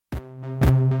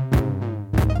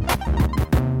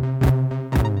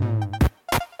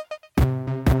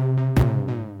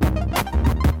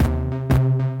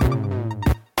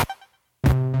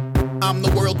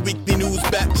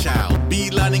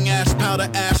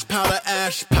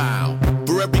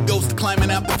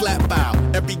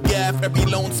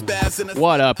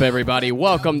What up, everybody?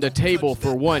 Welcome to Table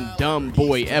for One Dumb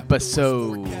Boy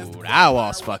episode. I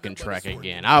lost fucking track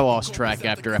again. I lost track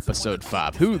after episode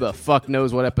 5. Who the fuck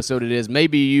knows what episode it is?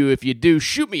 Maybe you. If you do,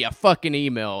 shoot me a fucking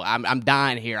email. I'm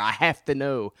dying here. I have to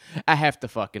know. I have to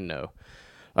fucking know.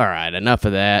 All right, enough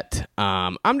of that.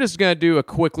 I'm just going to do a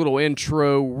quick little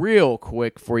intro real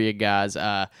quick for you guys.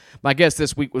 My guest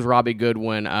this week was Robbie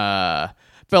Goodwin,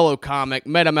 fellow comic.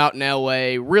 Met him out in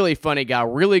L.A. Really funny guy,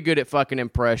 really good at fucking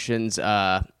impressions,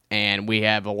 and we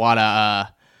have a lot of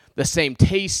the same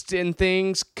taste in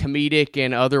things, comedic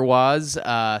and otherwise.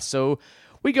 So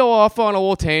we go off on a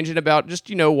little tangent about just,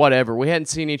 whatever. We hadn't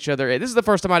seen each other. This is the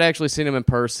first time I'd actually seen him in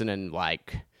person in,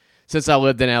 since I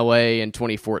lived in L.A. in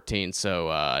 2014,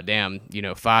 so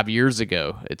 5 years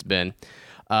ago it's been.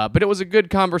 But it was a good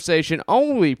conversation.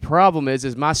 Only problem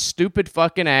is my stupid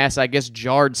fucking ass, I guess,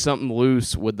 jarred something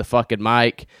loose with the fucking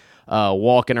mic,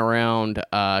 walking around,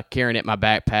 carrying it in my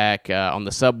backpack on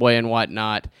the subway and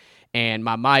whatnot, and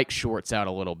my mic shorts out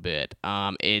a little bit.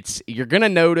 You're going to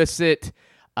notice it.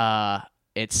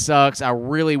 It sucks. I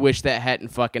really wish that hadn't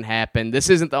fucking happened. This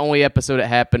isn't the only episode it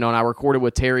happened on. I recorded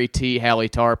with Terry T, Hallie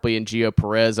Tarpley, and Gio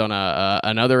Perez on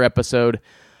another episode,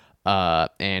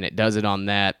 and it does it on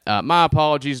that. My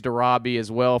apologies to Robbie as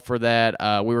well for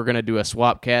that. We were going to do a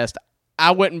swap cast.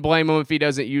 I wouldn't blame him if he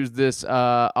doesn't use this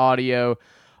audio.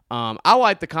 I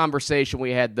like the conversation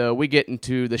we had, though. We get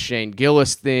into the Shane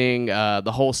Gillis thing,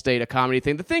 the whole state of comedy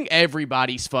thing, the thing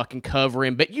everybody's fucking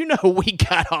covering, but we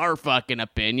got our fucking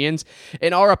opinions,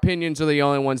 and our opinions are the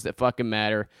only ones that fucking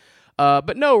matter.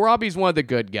 But no, Robbie's one of the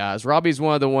good guys. Robbie's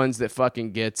one of the ones that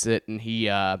fucking gets it, and he's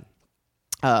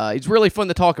really fun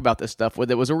to talk about this stuff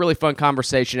with. It was a really fun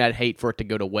conversation. I'd hate for it to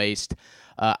go to waste.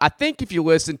 I think if you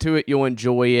listen to it, you'll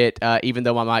enjoy it, even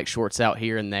though my mic shorts out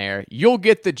here and there. You'll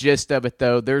get the gist of it,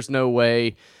 though. There's no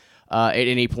way at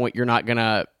any point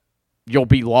you'll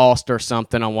be lost or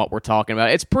something on what we're talking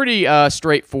about. It's pretty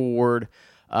straightforward,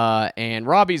 and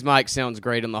Robbie's mic sounds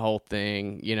great on the whole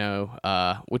thing. We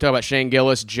talk about Shane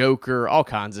Gillis, Joker, all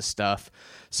kinds of stuff.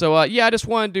 So, I just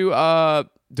wanted to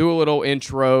do a little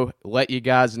intro, let you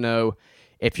guys know.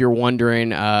 If you're wondering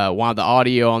why the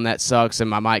audio on that sucks and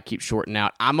my mic keeps shorting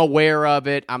out, I'm aware of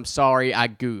it. I'm sorry I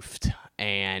goofed,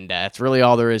 and that's really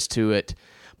all there is to it.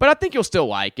 But I think you'll still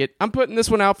like it. I'm putting this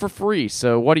one out for free,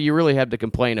 so what do you really have to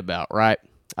complain about, right?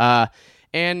 And,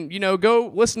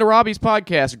 go listen to Robbie's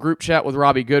podcast, Group Chat with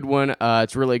Robbie Goodwin.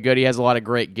 It's really good. He has a lot of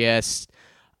great guests.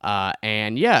 So,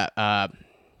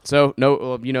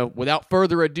 without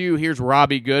further ado, here's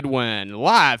Robbie Goodwin,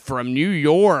 live from New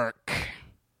York.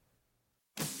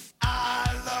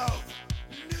 I love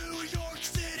New York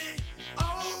City.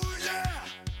 Oh yeah,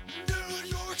 New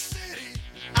York City.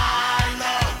 I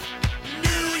love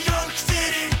New York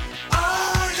City.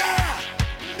 Oh yeah,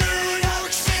 New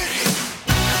York City.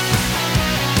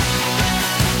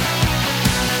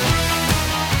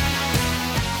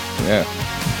 Yeah.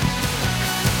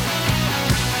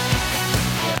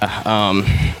 I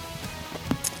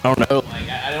don't know.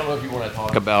 I don't know if you want to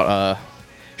talk about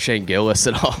Shane Gillis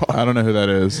at all. I don't know who that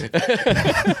is.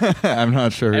 I'm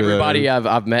not sure who Everybody that is.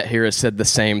 I've met here has said the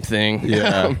same thing.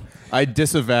 Yeah. I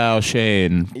disavow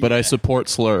Shane, but I support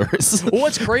slurs. Well,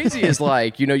 what's crazy is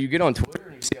you get on Twitter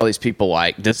and you see all these people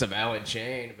disavowing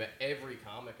Shane, but every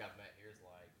comic I've met here is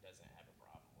doesn't have a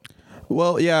problem with it.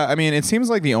 Well, yeah, I mean, it seems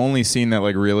like the only scene that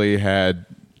really had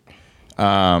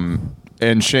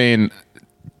and Shane.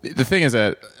 The thing is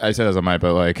that I said as a mic,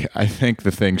 but I think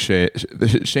the thing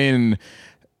Shane.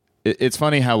 It's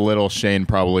funny how little Shane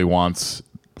probably wants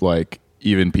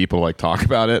even people to talk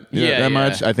about it that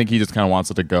much. I think he just kind of wants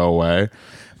it to go away.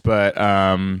 But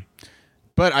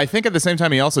I think at the same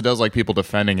time he also does people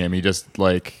defending him. He just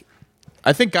I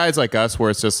think guys like us where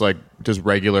it's just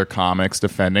regular comics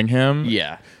defending him.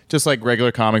 Yeah. Just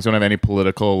regular comics don't have any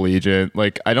political allegiance.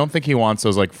 I don't think he wants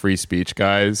those free speech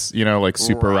guys,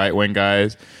 super right-wing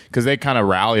guys, because they kind of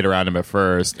rallied around him at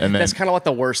first, and then that's kind of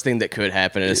the worst thing that could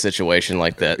happen in a situation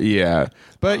like that. Yeah,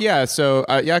 but so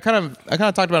I kind of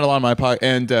talked about it a lot on my podcast,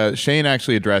 and Shane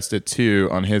actually addressed it too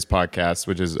on his podcast,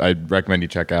 which is I'd recommend you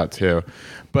check out too.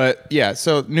 But yeah,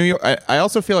 so New York, I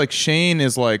also feel like Shane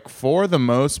is for the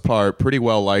most part pretty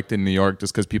well liked in New York,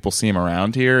 just because people see him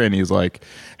around here, and he's done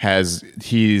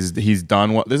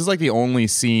what. This is the only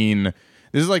scene.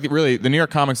 This is really the New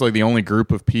York comics are the only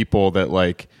group of people that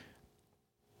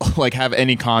have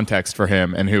any context for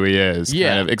him and who he is. Yeah.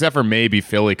 Kind of, except for maybe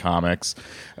Philly comics,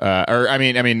 or I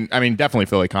mean, definitely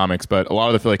Philly comics. But a lot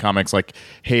of the Philly comics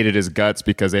hated his guts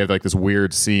because they have this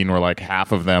weird scene where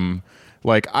half of them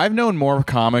Like, I've known more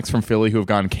comics from Philly who have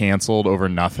gotten canceled over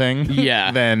nothing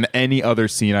than any other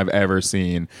scene I've ever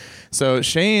seen. So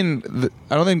Shane,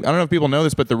 I don't know if people know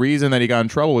this, but the reason that he got in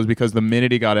trouble was because the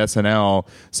minute he got SNL,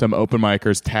 some open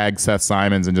micers tagged Seth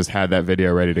Simons and just had that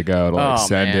video ready to go to like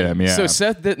send him. Yeah. So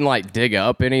Seth didn't like dig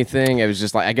up anything. It was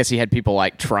just like, I guess he had people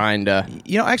like trying to.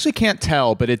 You know, I actually can't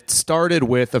tell, but it started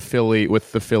with the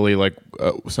Philly like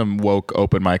some woke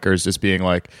open micers just being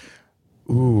like,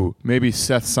 ooh, maybe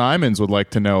Seth Simons would like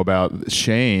to know about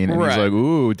Shane. And he's like,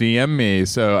 ooh, DM me.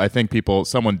 So I think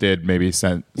someone did maybe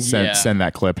send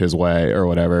that clip his way or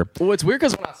whatever. Well, it's weird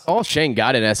because when I saw Shane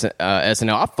got in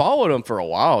SNL, I followed him for a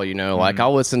while, you know. Like,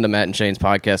 I'll listen to Matt and Shane's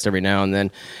podcast every now and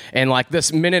then. And, like,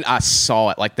 this minute I saw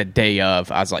it, like, the day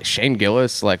of, I was like, Shane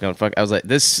Gillis? Like, I was like,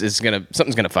 something's going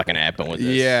to fucking happen with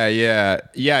this.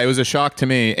 Yeah, it was a shock to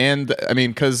me. And, I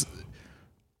mean, because...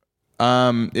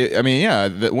 when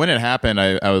it happened,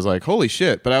 I was like, holy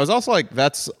shit. But I was also like,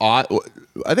 that's odd.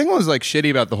 I think what was like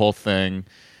shitty about the whole thing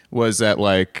was that,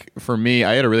 like, for me,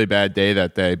 I had a really bad day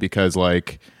that day because,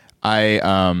 like,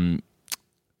 because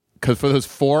for those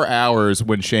 4 hours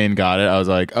when Shane got it, I was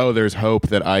like, oh, there's hope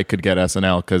that I could get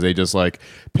SNL because they just like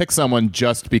pick someone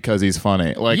just because he's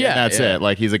funny. Like, and that's it.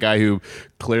 Like, he's a guy who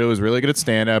clearly was really good at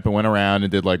stand up and went around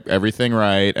and did like everything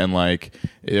right. And like,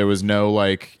 there was no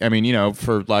like, I mean, you know,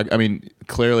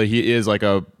 clearly he is like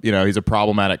he's a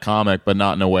problematic comic, but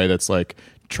not in a way that's like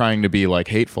trying to be like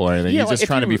hateful or anything. He's just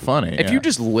trying to be funny. If you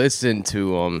just listen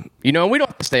to him, you know, and we don't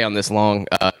have to stay on this long.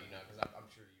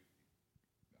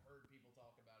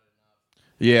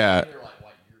 Yeah.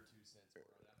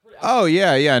 Oh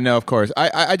yeah, no, of course.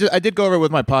 I did go over it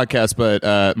with my podcast, but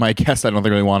my guest I don't think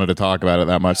really wanted to talk about it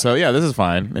that much. So yeah, this is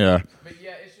fine. Yeah. But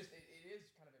yeah, it's just it is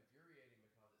kind of infuriating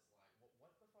because it's like,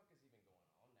 what the fuck is even going on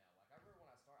now? Like, I remember when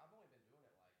I started, I've only been doing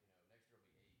it like, you know, next year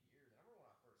will be 8 years. And I remember when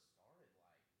I first started, like,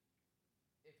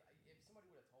 if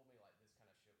somebody would have told me like this kind of shit was going on, like, I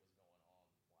wouldn't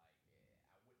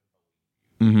believe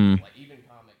you. Like, even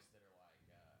comics that are like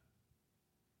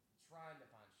trying to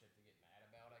find shit to get mad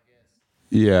about, I guess.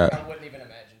 Yeah. I wouldn't even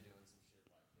imagine doing some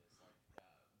shit like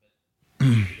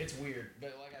this. But it's weird.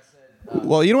 But like I said,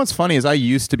 well, you know what's funny is I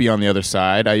used to be on the other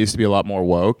side. I used to be a lot more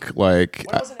woke. Like,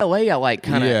 when I was in LA, I like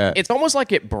kind of. It's almost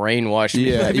like it brainwashed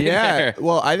me. Yeah. There.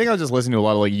 Well, I think I was just listening to a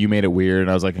lot of like You Made It Weird,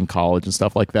 and I was like in college and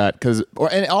stuff like that.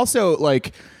 And also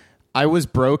like, I was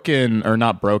broken, or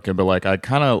not broken, but like I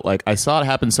kind of like I saw it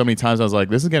happen so many times. I was like,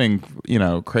 this is getting, you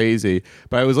know, crazy.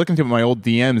 But I was looking through my old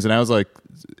DMs, and I was like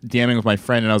DMing with my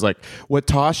friend, and I was like, what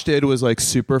Tosh did was like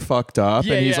super fucked up,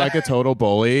 and he's like a total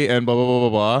bully, and blah blah blah blah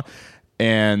blah.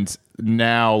 And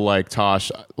now like Tosh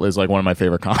is like one of my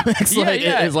favorite comics.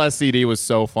 His last CD was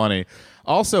so funny,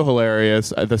 also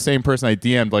hilarious. The same person I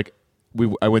DM'd, like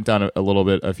I went down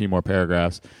a few more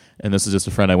paragraphs. And this is just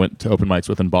a friend I went to open mics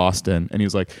with in Boston. And he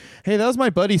was like, hey, that was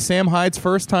my buddy Sam Hyde's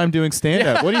first time doing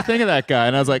stand-up. What do you think of that guy?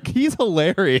 And I was like, he's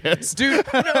hilarious. Dude,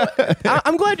 you know,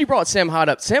 I'm glad you brought Sam Hyde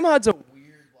up. Sam Hyde's a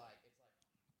weird, like,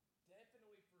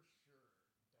 definitely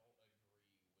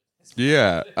for sure.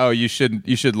 Yeah. Oh, you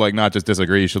should like not just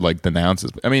disagree. You should like denounce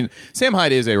it. I mean, Sam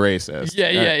Hyde is a racist.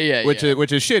 Yeah.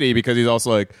 Which is shitty because he's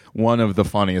also like one of the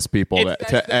funniest people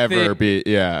to ever be.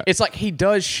 Yeah. It's like he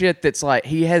does shit that's like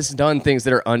he has done things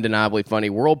that are undeniably funny.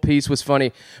 World Peace was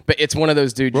funny, but it's one of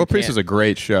those dudes. World Peace was a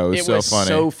great show. It was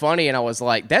so funny, and I was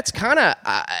like, that's kind of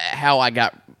how I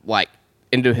got like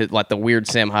into his like the weird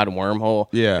Sam Hyde wormhole.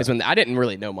 Yeah. Is when I didn't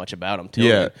really know much about him till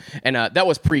then. And that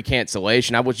was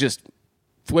pre-cancellation. I was just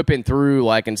flipping through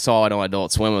like and saw it on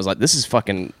Adult Swim. I was like, this is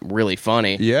fucking really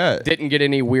funny. Yeah. Didn't get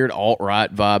any weird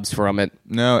alt-right vibes from it.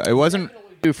 No, it wasn't.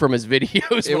 From his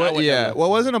videos. Well, it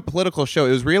wasn't a political show.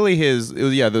 It was really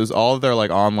there was all of their like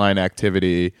online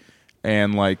activity,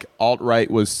 and like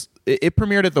alt-right was. It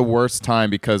premiered at the worst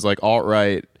time because like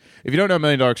alt-right. If you don't know, $1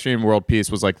 Million Extreme World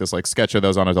Peace was like this like sketch show that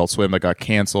was on Adult Swim that got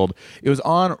canceled. It was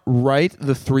on right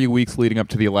the 3 weeks leading up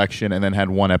to the election, and then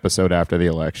had one episode after the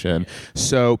election.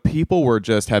 So people were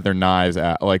just had their knives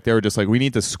out. Like they were just like, we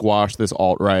need to squash this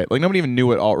alt-right. Like nobody even knew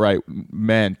what alt-right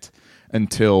meant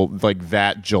until like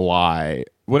that July.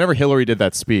 Whenever Hillary did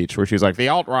that speech where she's like, the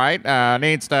alt-right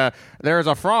needs to, there's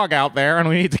a frog out there and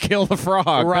we need to kill the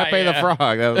frog. Right, Pepe the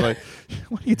frog. That was like,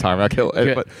 what are you talking about? Kill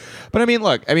it. But I mean,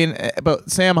 look,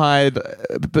 but Sam Hyde,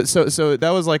 but so that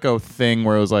was like a thing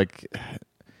where it was like,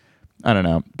 I don't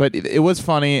know. But it was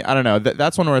funny. I don't know.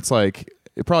 That's one where it's like,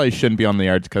 it probably shouldn't be on the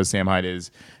air because Sam Hyde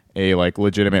is a like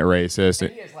legitimate racist.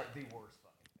 And he is like the worst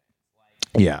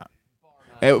fucking yeah.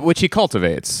 Which he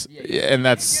cultivates. And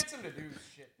that's... He gets him to do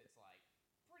shit that's like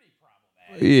pretty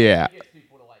problematic. Yeah. He gets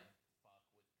people to like fuck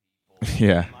with people.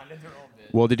 Yeah. Minding their own business.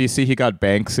 Well, did you see he got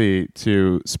Banksy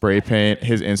to spray paint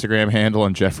his Instagram handle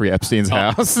on Jeffrey Epstein's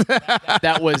house?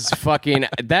 That was fucking.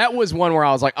 That was one where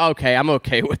I was like, okay, I'm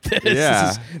okay with this.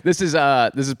 Yeah. This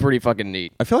is pretty fucking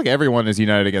neat. I feel like everyone is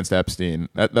united against Epstein.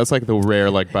 That's like the rare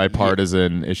like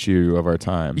bipartisan issue of our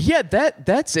time. Yeah,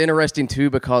 that's interesting too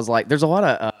because like there's a lot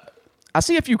of. I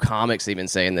see a few comics even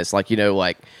saying this, like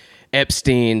like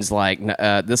Epstein's like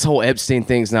this whole Epstein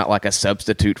thing's not like a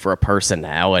substitute for a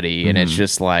personality, and it's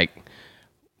just like.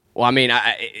 Well, I mean,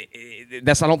 I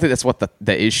don't think that's what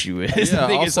the issue is. Yeah, the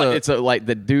thing is, also- like, it's like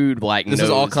the dude like This knows. is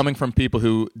all coming from people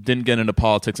who didn't get into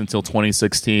politics until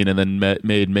 2016 and then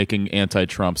made making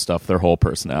anti-Trump stuff their whole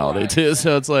personality too.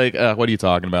 So it's like, what are you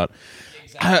talking about?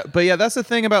 But yeah, that's the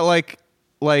thing about like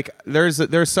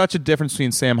there's such a difference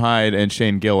between Sam Hyde and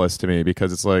Shane Gillis to me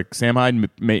because it's like Sam Hyde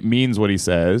means what he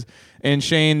says and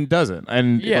Shane doesn't,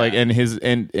 and Yeah. like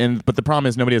but the problem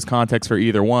is nobody has context for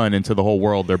either one, and to the whole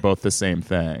world they're both the same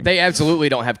thing. They absolutely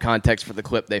don't have context for the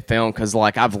clip they filmed because,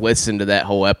 like, I've listened to that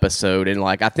whole episode, and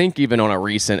like I think even on a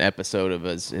recent episode of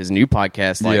his new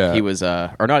podcast, like Yeah. he was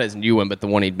or not his new one, but the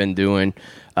one he'd been doing,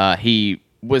 he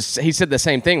said the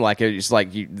same thing. Like it's like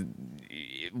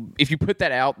if you put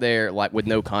that out there like with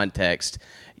no context.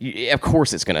 Of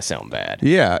course, it's gonna sound bad.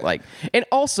 Yeah. like, and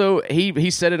also he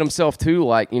said it himself too.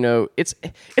 Like, it's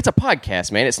a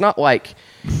podcast, man. It's not like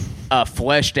a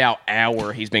fleshed out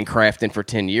hour he's been crafting for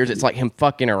 10 years. It's like him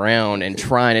fucking around and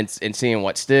trying and seeing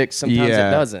what sticks. Sometimes Yeah.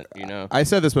 it doesn't. I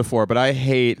said this before, but I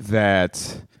hate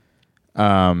that.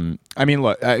 I mean,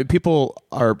 look, people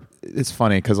are. It's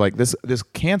funny because like this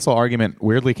cancel argument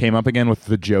weirdly came up again with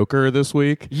the Joker this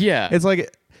week. Yeah. It's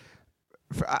like.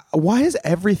 Why is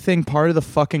everything part of the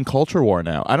fucking culture war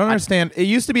now? I don't understand. It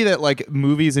used to be that like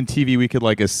movies and TV we could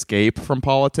like escape from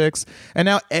politics, and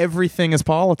now everything is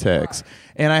politics.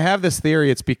 And I have this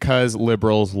theory: it's because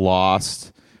liberals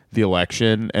lost the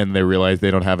election and they realize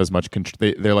they don't have as much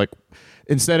control. They're like,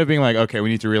 instead of being like, okay, we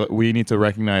need to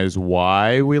recognize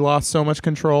why we lost so much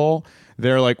control.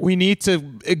 They're like, we need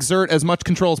to exert as much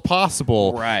control as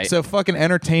possible. Right. So fucking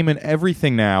entertainment,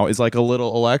 everything now is like a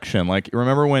little election. Like,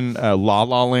 remember when La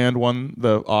La Land won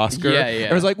the Oscar? Yeah.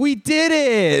 It was like, we did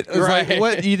it. It was Right. like,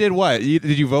 what? You did what? Did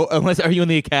you vote? Unless, are you in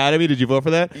the Academy? Did you vote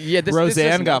for that? Yeah, this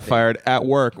Roseanne is got nothing. fired at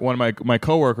work. One of my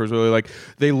coworkers really like,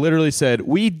 they literally said,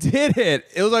 we did it.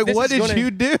 It was like, This what is did gonna- you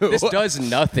do? This does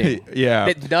nothing. Yeah.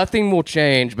 That nothing will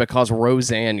change because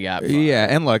Roseanne got fired. Yeah,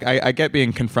 and look, I get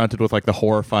being confronted with like the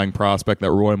horrifying prospect that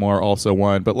Roy Moore also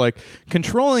won, but like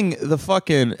controlling the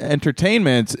fucking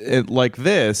entertainment like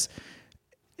this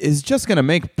is just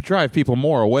gonna drive people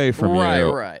more away from you.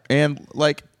 Right. And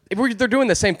like, They're doing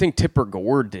the same thing Tipper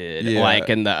Gore did, Yeah. like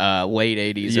in the late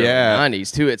 80s, Yeah. early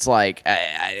 90s, too. It's like,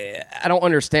 I don't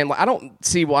understand. Like, I don't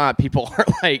see why people are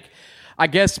like, I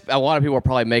guess a lot of people are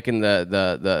probably making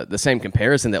the same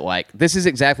comparison that, like, this is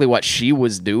exactly what she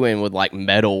was doing with, like,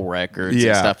 metal records and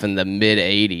Yeah. stuff in the mid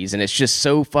 80s. And it's just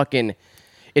so fucking,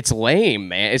 it's lame,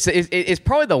 man. It's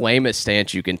probably the lamest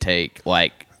stance you can take,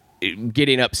 like,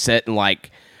 getting upset and, like,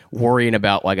 worrying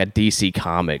about like a DC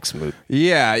Comics movie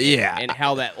yeah, and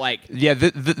how that like yeah.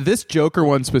 This Joker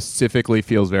one specifically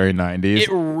feels very 90s. it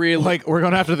really Like, we're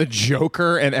going after the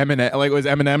Joker and Eminem. Like, was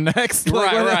Eminem next?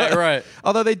 Like, right.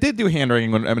 Although they did do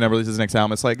hand-wringing when Eminem releases his next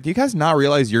album. It's like, do you guys not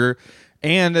realize you're...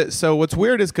 And so what's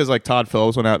weird is because like Todd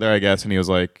Phillips went out there, I guess, and he was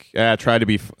like, try to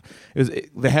be...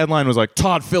 the headline was like,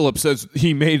 Todd Phillips says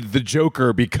he made the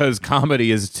Joker because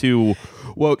comedy is too...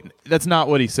 Well, that's not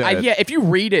what he said. yeah, if you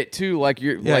read it too, like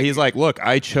you're Yeah, he's like, look,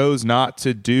 I chose not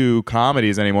to do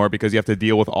comedies anymore because you have to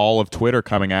deal with all of Twitter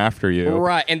coming after you.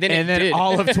 right, and then it did.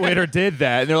 all of Twitter did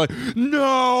that, and they're like,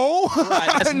 "No,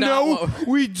 that's not no, what-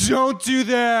 we don't do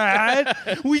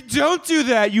that. We don't do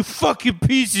that. You fucking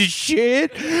piece of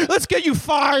shit. Let's get you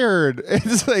fired."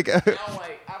 It's like, I forgot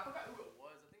who it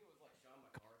was. I think it was like John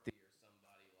McCarthy or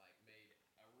somebody like made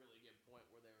a really good point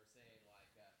where they were saying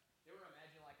like they were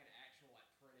imagining like an actual like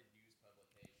printed news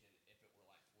publication if it were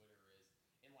like Twitter is,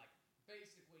 and like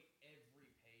basically every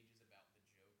page is about the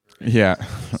Joker. yeah.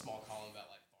 A small column about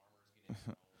like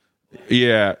farmers getting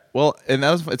Yeah. Well, and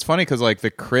it's funny because like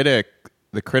the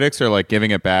critics are like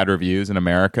giving it bad reviews in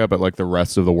America, but like the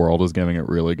rest of the world is giving it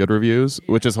really good reviews,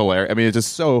 which is hilarious. I mean, it's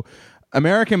just so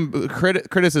American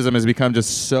criticism has become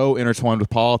just so intertwined with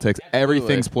politics.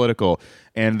 Everything's political,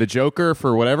 and the Joker,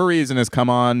 for whatever reason, has come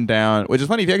on down. Which is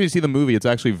funny if you actually see the movie; it's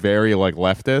actually very like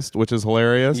leftist, which is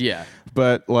hilarious. Yeah.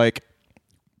 but like.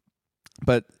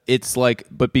 But it's like,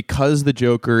 but because the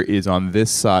Joker is on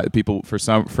this side, people for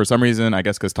some reason, I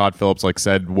guess because Todd Phillips like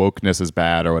said wokeness is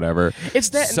bad or whatever. It's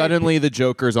that suddenly the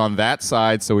Joker's on that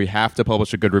side, so we have to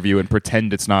publish a good review and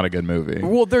pretend it's not a good movie.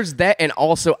 Well, there's that, and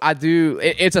also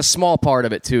it's a small part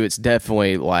of it too. It's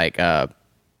definitely like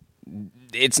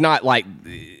it's not like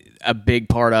a big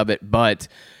part of it, but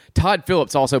Todd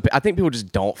Phillips also, I think people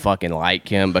just don't fucking like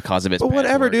him because of his. But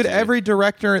whatever, work, dude. Every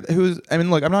director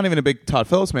look, I'm not even a big Todd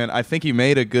Phillips man. I think he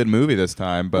made a good movie this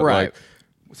time, but Right. like,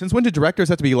 since when did directors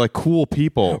have to be like cool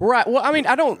people? Right. Well, I mean,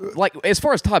 I don't like as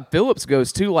far as Todd Phillips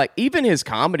goes too. Like even his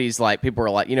comedies, like people are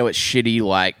like, it's shitty,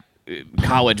 like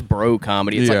college bro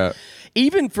comedy. It's Yeah. like,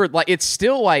 even for like, it's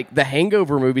still like the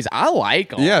Hangover movies. I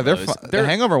like. All Yeah, those. The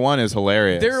Hangover one is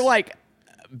hilarious. They're like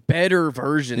better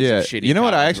versions of shitty. You know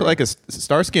what I college actually bro. like is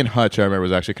Starsky and Hutch. I remember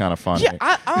was actually kind of funny. Yeah,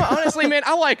 I honestly, man,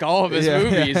 I like all of his Yeah.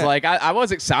 movies. Like, I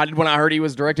was excited when I heard he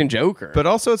was directing Joker. But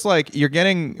also, it's like you're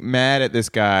getting mad at this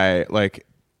guy, like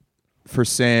for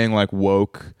saying like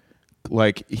woke.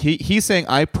 Like he's saying,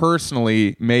 I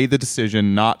personally made the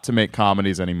decision not to make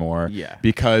comedies anymore. Yeah.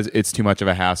 Because it's too much of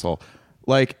a hassle.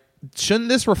 Like, shouldn't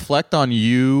this reflect on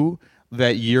you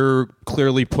that you're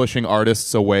clearly pushing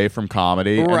artists away from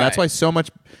comedy? And that's Right. why so much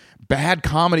bad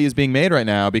comedy is being made right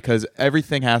now, because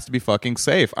everything has to be fucking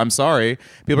safe. I'm sorry,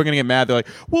 people are gonna get mad. They're like,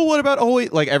 well, what about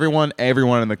always, like everyone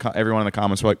in the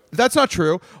comments were like, that's not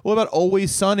true. What about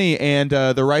Always Sunny and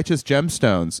The Righteous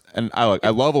Gemstones? And I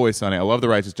love Always Sunny. I love The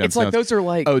Righteous Gemstones. It's like those are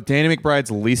like Danny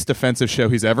McBride's least offensive show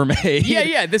he's ever made.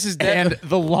 yeah. This is and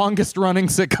the longest running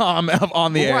sitcom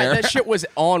on the right. air. That shit was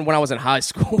on when I was in high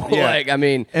school. Yeah. Like, I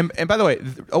mean, And by the way,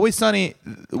 Always Sunny,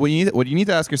 what you need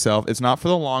to ask yourself, it's not for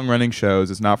the long running shows.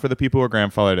 It's not for the people who are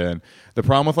grandfathered in. The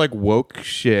problem with like woke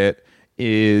shit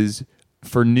is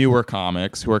for newer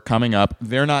comics who are coming up,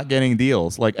 they're not getting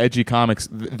deals. Like edgy comics,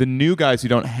 the new guys who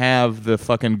don't have the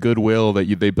fucking goodwill that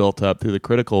they built up through the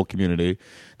critical community,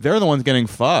 they're the ones getting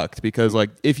fucked. Because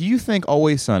like, if you think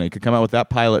Always Sunny could come out with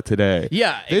that pilot today,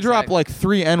 Yeah, they drop exactly. like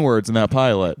 3 N-words in that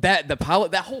pilot. the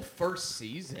pilot, that whole first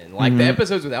season, like the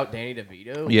episodes without Danny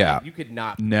DeVito, Yeah. like, you could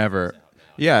not Never.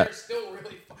 Yeah. They're still really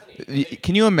funny.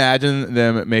 Can you imagine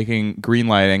them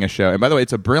greenlighting a show? And by the way,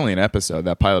 it's a brilliant episode.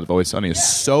 That pilot of Always Sunny is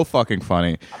so fucking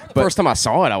funny. But First time I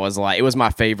saw it, I was like, it was my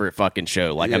favorite fucking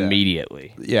show. Like Yeah.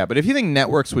 immediately. yeah, but if you think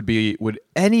networks would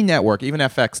any network, even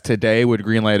FX today, would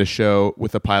greenlight a show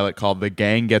with a pilot called "The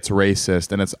Gang Gets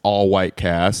Racist" and it's all white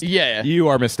cast? Yeah. you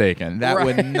are mistaken. That Right.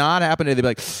 would not happen. They'd be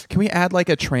like, "Can we add like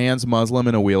a trans Muslim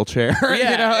in a wheelchair?"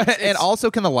 Yeah, and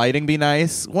also, can the lighting be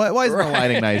nice? Why isn't the Right.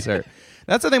 lighting nicer?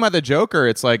 That's the thing about the Joker.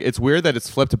 It's like, it's weird that it's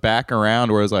flipped back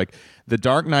around, where it's like The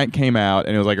Dark Knight came out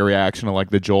and it was like a reaction to like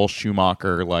the Joel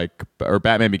Schumacher, or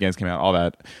Batman Begins came out, all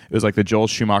that. It was like the Joel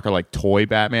Schumacher like toy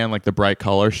Batman, like the bright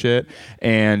color shit,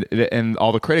 and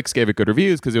all the critics gave it good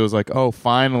reviews because it was like, oh,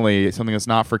 finally something that's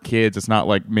not for kids, it's not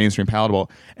like mainstream palatable.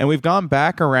 And we've gone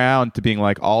back around to being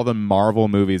like all the Marvel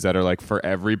movies that are like for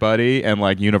everybody and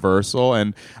like universal,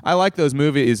 and I like those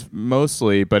movies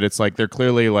mostly, but it's like they're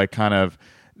clearly like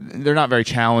they're not very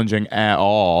challenging at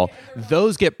all.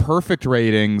 Those get perfect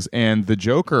ratings, and the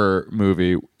Joker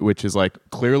movie, which is like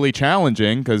clearly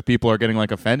challenging because people are getting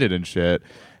like offended and shit,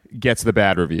 gets the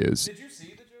bad reviews. Did you see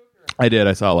the Joker? I did.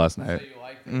 I saw it last night. You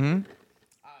liked it?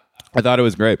 I thought it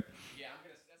was great. Yeah,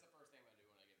 that's the first thing I do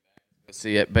when I get back. To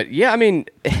see it, but yeah, I mean,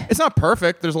 It's not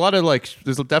perfect. There's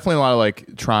definitely a lot of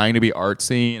like trying to be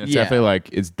artsy, and it's Yeah.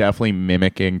 definitely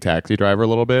mimicking Taxi Driver a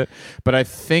little bit. But I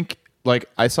think, like,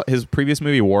 I saw his previous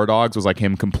movie War Dogs was like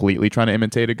him completely trying to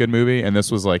imitate a good movie, and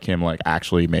this was like him like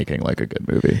actually making like a good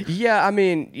movie. yeah, I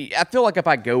mean, I feel like if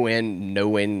I go in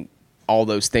knowing all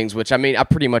those things, which I mean, I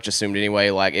pretty much assumed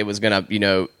anyway, like it was gonna,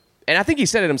 and I think he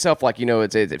said it himself, like,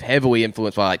 it's heavily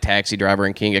influenced by like Taxi Driver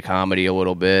and King of Comedy a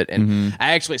little bit. And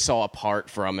I actually saw a part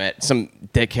from it. Some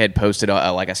dickhead posted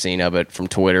like a scene of it from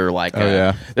Twitter, like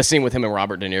yeah. the scene with him and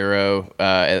Robert De Niro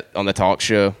on the talk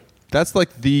show. That's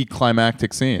like the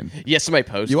climactic scene. Yeah, somebody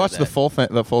posted. You watched that.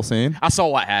 the full scene? I saw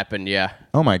what happened. Yeah,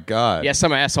 Oh my god. yeah.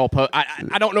 Some asshole post.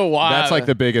 I don't know why. That's like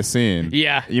the biggest scene.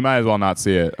 Yeah. You might as well not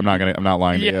see it. I'm not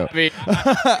lying to Yeah, you. I mean,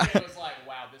 it was like,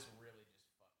 wow, this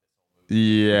really.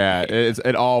 Yeah,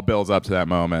 it all builds up to that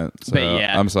moment. So But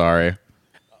yeah. I'm sorry.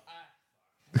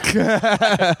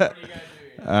 I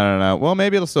don't know. Well,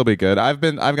 maybe it'll still be good. I've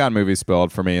gotten movies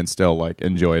spoiled for me and still like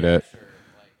enjoyed it.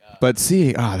 But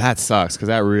see, that sucks because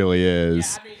that really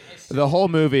is. I mean, it's, The whole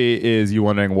movie is you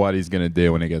wondering what he's gonna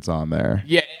do when he gets on there.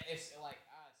 yeah, it's like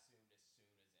I assumed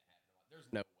as soon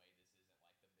as it happened, there's no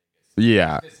way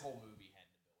Yeah, this whole movie had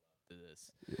to build up to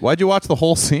this. Why'd you watch the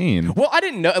whole scene? Well, I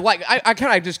didn't know. Like, I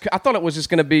kind of I thought it was just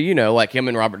going to be, you know, like him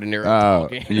and Robert De Niro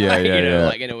talking. yeah, like, yeah, you know, yeah.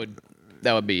 like, and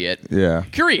that would be it. Yeah.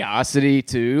 Curiosity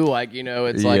too, like, you know,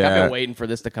 it's like I've Yeah. been waiting for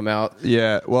this to come out.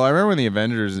 Yeah. Well, I remember when the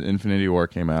Avengers Infinity War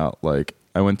came out, like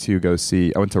I went to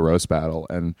Roast Battle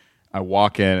and I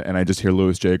walk in and I just hear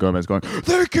Louis J. Gomez going,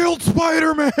 "They killed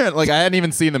Spider-Man!" Like I hadn't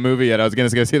even seen the movie yet. I was going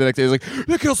to go see it the next day. He's like,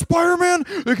 "They killed Spider-Man!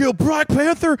 They killed Black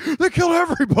Panther! They killed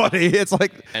everybody!" It's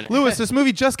like, Louis, this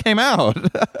movie just came out.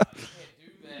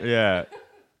 Yeah.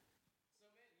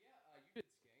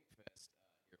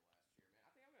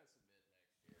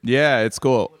 Yeah, it's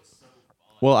cool.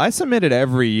 Well, I submitted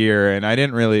every year, and I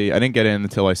didn't get in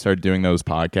until I started doing those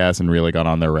podcasts and really got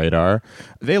on their radar.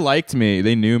 They liked me,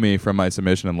 they knew me from my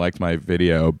submission and liked my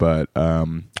video, but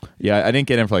yeah, I didn't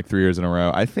get in for like 3 years in a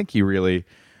row. I think he really,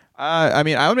 I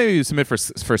mean, I would maybe submit for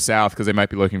South because they might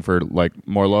be looking for like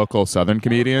more local Southern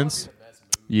comedians.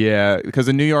 Yeah, because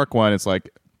the New York one, it's like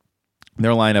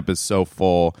their lineup is so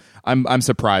full. I'm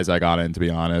surprised I got in, to be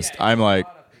honest. I'm like.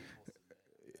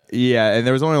 Yeah, and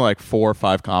there was only like 4 or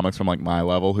 5 comics from like my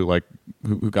level who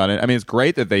got in. I mean, it's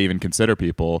great that they even consider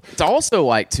people. It's also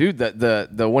like too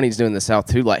the one he's doing in the South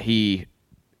too. Like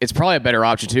it's probably a better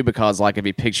option too because like if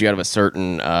he picks you out of a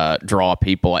certain draw of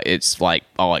people, it's like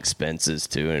all expenses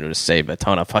too, and it'll just save a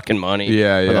ton of fucking money. For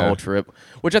the whole trip.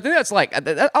 Which I think that's like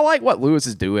I like what Lewis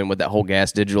is doing with that whole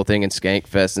Gas Digital thing and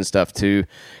Skankfest and stuff too,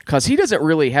 because he doesn't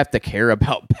really have to care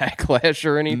about backlash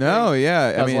or anything. No,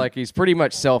 yeah, I mean, like he's pretty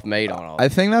much self-made on all. I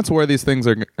think that's where these things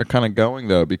are kind of going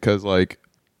though, because like,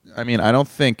 I mean, I don't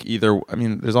think either. I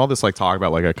mean, there's all this like talk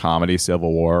about like a comedy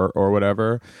civil war or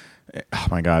whatever. Oh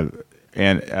my god,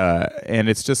 and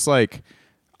it's just like.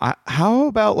 How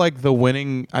about like the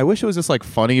winning? I wish it was just like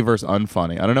funny versus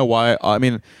unfunny. I don't know why. I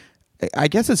mean, I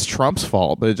guess it's Trump's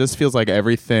fault, but it just feels like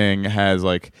everything has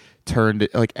like turned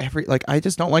like I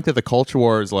just don't like that the culture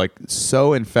war is like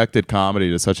so infected comedy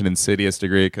to such an insidious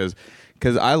degree because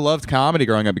I loved comedy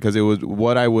growing up because it was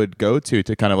what I would go to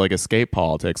kind of like escape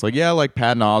politics. Like yeah, like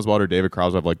Patton Oswalt or David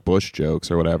Cross have like Bush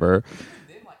jokes or whatever.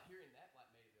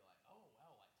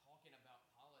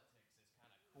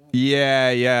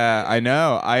 Yeah, I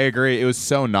know. I agree. It was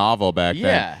so novel back then.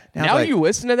 Yeah. Now you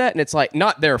listen to that and it's like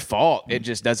not their fault. It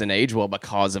just doesn't age well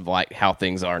because of like how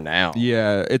things are now.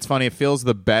 Yeah, it's funny. It feels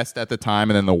the best at the time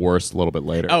and then the worst a little bit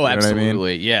later. Oh, You know what I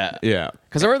absolutely. mean? Yeah. Yeah.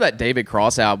 Because I remember that David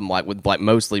Cross album, like with like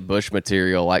mostly Bush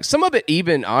material. Like some of it,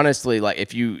 even honestly, like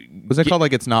if you Was it called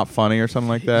like It's Not Funny or something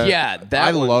like that? Yeah, that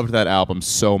I one. loved that album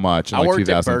so much in I like worked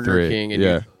at 2003. Burger King and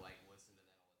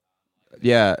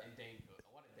yeah.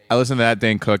 I listened to that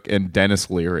Dane Cook and Dennis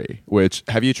Leary. Which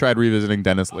have you tried revisiting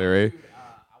Dennis Leary?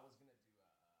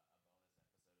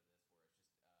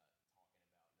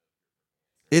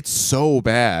 It's so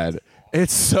bad.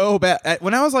 It's so bad.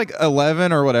 When I was like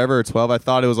 11 or whatever, or 12, I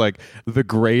thought it was like the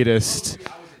greatest.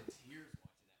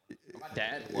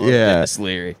 Dad Yeah. Dennis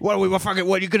Leary. What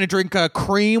are you gonna drink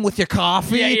cream with your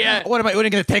coffee? Yeah. What are you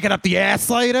gonna take it up the ass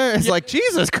later? It's like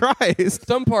Jesus Christ.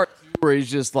 Some part where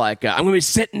he's just like, I'm gonna be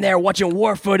sitting there watching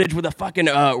war footage with a fucking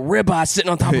ribeye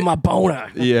sitting on top of my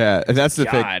boner. Yeah, that's the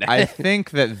thing. God. I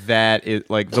think that is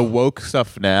like the woke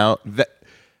stuff now.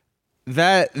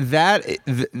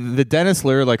 The Dennis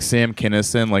Leary, like Sam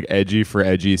Kinison, like edgy for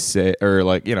edgy or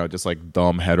like, you know, just like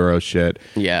dumb hetero shit.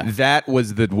 Yeah. That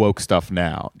was the woke stuff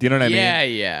now. Do you know what I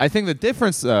mean? Yeah. I think the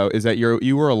difference though is that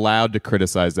you were allowed to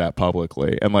criticize that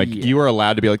publicly and like you were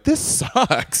allowed to be like, this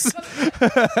sucks.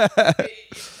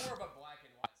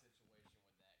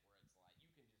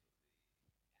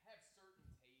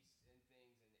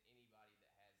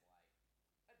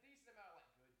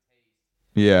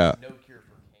 Yeah.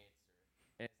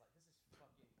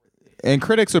 And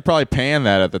critics would probably pan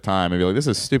that at the time and be like, this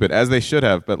is stupid, as they should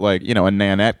have. But, like, you know, a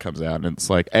Nanette comes out and it's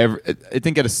like, it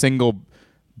didn't get a single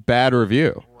bad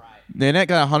review. Right. Nanette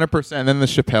got 100%, and then the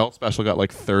Chappelle special got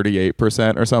like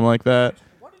 38% or something like that.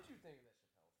 What did you think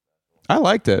of that? I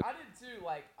liked it. I did too.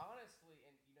 Like, honestly,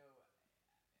 and you know,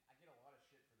 I get a lot of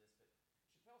shit for this, but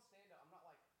Chappelle's stand-up, I'm not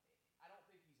like, I don't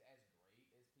think he's as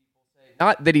great as people say.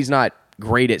 Not that he's not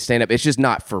great at stand-up, it's just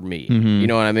not for me. You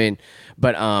know what I mean?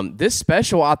 But this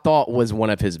special I thought was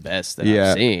one of his best that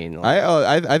I've seen. Like,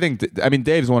 I think, I mean,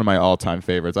 Dave's one of my all-time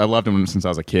favorites. I loved him since I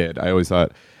was a kid. I always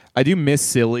thought, I do miss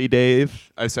silly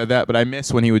Dave. I said that, but I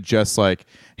miss when he would just like,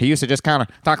 he used to just kind of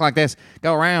talk like this,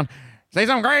 go around, say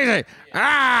something crazy,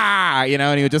 you know,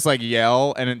 and he would just like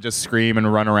yell and then just scream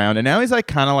and run around. And now he's like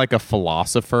kind of like a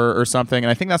philosopher or something.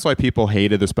 And I think that's why people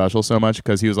hated the special so much,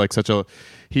 because he was like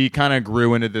he kind of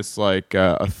grew into this like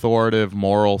authoritative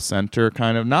moral center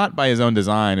kind of, not by his own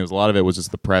design. It was, a lot of it was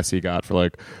just the press he got for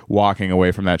like walking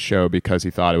away from that show because he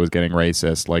thought it was getting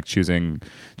racist, like choosing,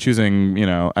 you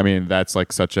know, I mean, that's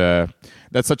such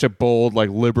a bold, like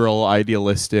liberal,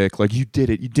 idealistic, like you did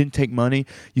it. You didn't take money.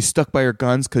 You stuck by your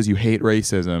guns because you hate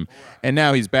racism. And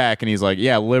now he's back and he's like,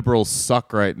 yeah, liberals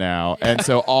suck right now. And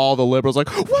so all the liberals like,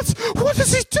 what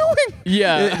is he doing?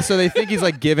 Yeah. So they think he's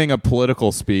like giving a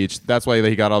political speech. That's why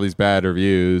he got all these bad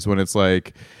reviews when it's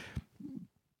like,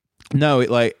 no,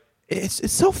 like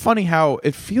it's so funny how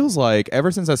it feels like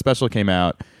ever since that special came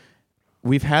out,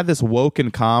 we've had this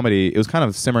woken comedy. It was kind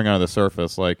of simmering under the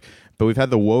surface, like, but we've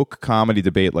had the woke comedy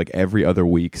debate like every other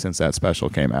week since that special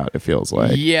came out. It feels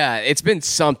like, yeah, it's been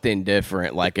something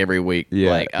different like every week. yeah,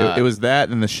 like, it was that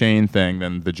and the Shane thing,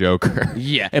 then the Joker.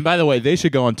 Yeah. And by the way, they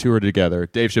should go on tour together.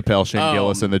 Dave Chappelle, Shane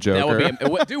Gillis, and the Joker.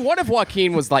 That would be, dude, what if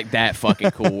Joaquin was like that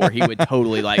fucking cool where he would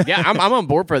totally like, yeah, I'm on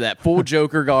board for that full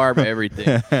Joker garb,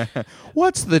 everything.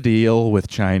 What's the deal with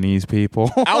Chinese people?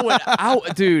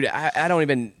 Dude, I don't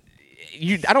even.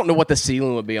 I don't know what the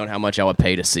ceiling would be on how much I would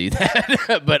pay to see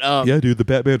that, but yeah, dude, the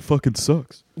Batman fucking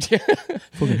sucks.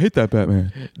 Fucking hate that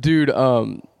Batman, dude.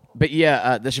 But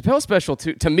yeah, the Chappelle special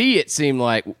to me, it seemed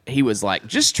like he was like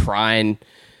just trying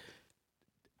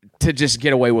to just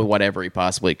get away with whatever he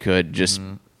possibly could, just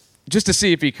to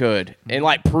see if he could, and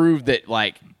like prove that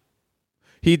like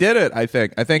he did it. I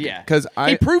think yeah, because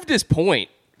he proved his point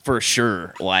for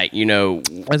sure. Like, you know,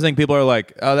 I think people are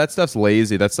like, oh, that stuff's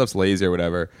lazy or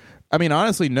whatever. I mean,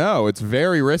 honestly, no, it's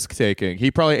very risk-taking.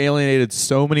 He probably alienated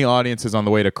so many audiences on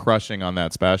the way to crushing on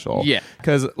that special. Yeah.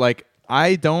 Because, like,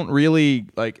 I don't really,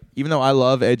 like, even though I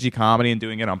love edgy comedy and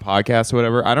doing it on podcasts or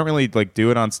whatever, I don't really, like,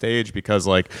 do it on stage because,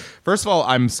 like, first of all,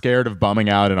 I'm scared of bumming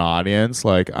out an audience.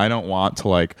 Like, I don't want to,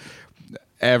 like,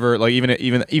 ever, like,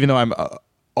 even though I'm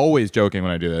always joking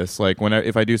when I do this, like,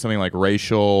 if I do something, like,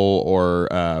 racial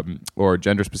or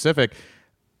gender-specific,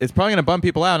 it's probably going to bum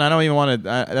people out, and I don't even want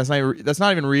to. That's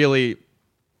not even really.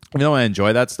 Even though I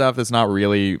enjoy that stuff, that's not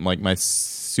really like my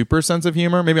super sense of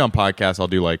humor. Maybe on podcasts I'll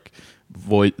do like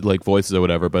voices or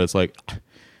whatever. But it's like,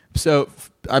 so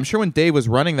I'm sure when Dave was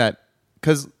running that,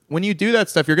 because when you do that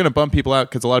stuff, you're going to bum people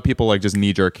out because a lot of people like just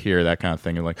knee jerk hear that kind of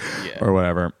thing and like or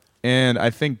whatever. And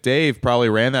I think Dave probably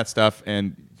ran that stuff.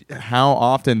 And how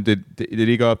often did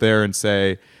he go up there and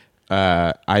say,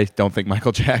 I don't think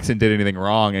Michael Jackson did anything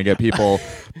wrong, and get people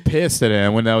pissed at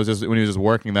him when he was just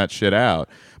working that shit out.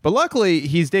 But luckily,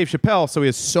 he's Dave Chappelle, so he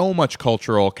has so much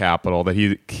cultural capital that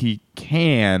he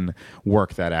can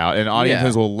work that out, and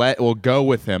audiences will go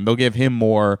with him. They'll give him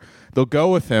more. They'll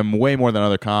go with him way more than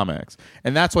other comics,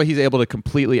 and that's why he's able to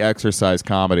completely exercise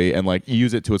comedy and like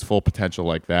use it to its full potential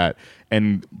like that,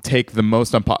 and take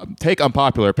the take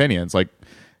unpopular opinions like.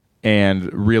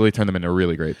 And really turn them into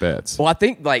really great bits. Well, I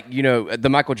think, like, you know, the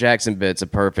Michael Jackson bit's a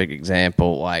perfect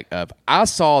example. Like, of I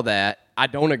saw that. I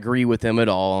don't agree with him at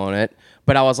all on it.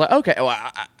 But I was like, okay, well,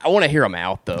 I want to hear him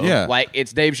out, though. Yeah. Like,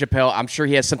 it's Dave Chappelle. I'm sure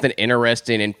he has something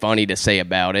interesting and funny to say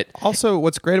about it. Also,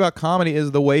 what's great about comedy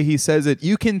is the way he says it.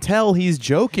 You can tell he's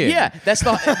joking. Yeah, that's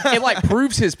it, like,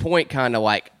 proves his point, kind of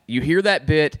like, you hear that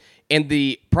bit, and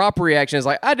the proper reaction is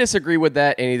like, I disagree with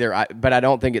that, and but I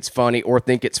don't think it's funny or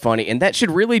think it's funny, and that should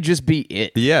really just be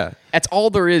it. Yeah. That's all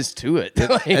there is to it.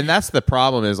 Like, and that's the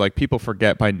problem is, like, people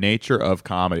forget by nature of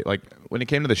comedy. Like, when it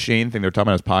came to the Shane thing, they were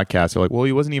talking about his podcast. They're like, well,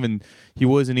 he wasn't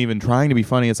even trying to be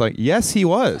funny. It's like, yes, he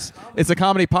was. It's a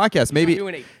comedy podcast. Maybe... he's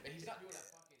not doing that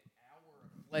fucking hour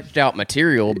of fleshed out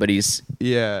material, but he's...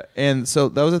 Yeah, and so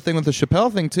that was the thing with the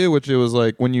Chappelle thing, too, which it was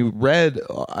like, when you read...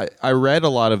 I read a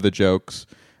lot of the jokes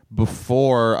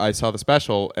before I saw the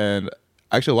special, and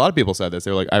actually a lot of people said this.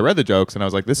 They were like, I read the jokes and I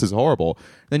was like, this is horrible.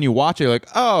 Then you watch it, you're like,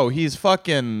 oh, he's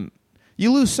fucking...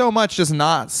 You lose so much just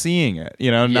not seeing it,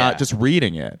 not just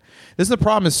reading it. This is the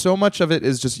problem, is so much of it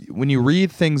is just, when you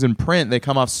read things in print, they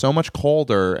come off so much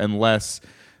colder and less...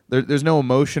 There's no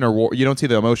emotion or you don't see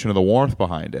the emotion or the warmth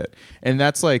behind it. And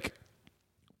that's like...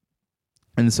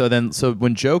 And so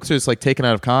when jokes are just like taken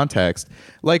out of context,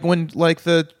 like when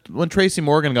Tracy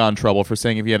Morgan got in trouble for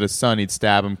saying if he had a son he'd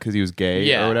stab him because he was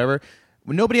gay or whatever,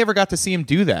 nobody ever got to see him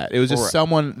do that. It was just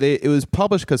it was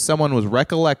published because someone was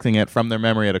recollecting it from their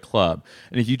memory at a club.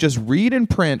 And if you just read in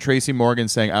print Tracy Morgan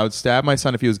saying I would stab my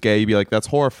son if he was gay, you'd be like, that's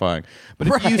horrifying. But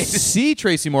if you see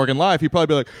Tracy Morgan live, he'd probably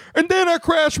be like, and then I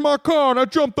crashed my car and I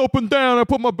jumped up and down, I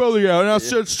put my belly out and I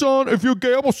said, son, if you're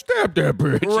gay, I'm gonna stab that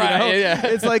bitch. Right. Yeah.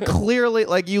 It's like, clearly,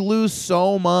 like, you lose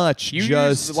so much. You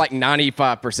use like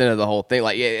 95% of the whole thing.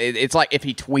 Like, it's like if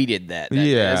he tweeted that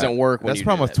doesn't work. That's the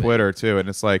problem with Twitter too. And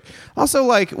it's like, also also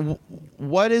like,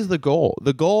 what is the goal?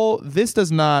 The goal. This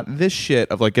shit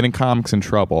of like getting comics in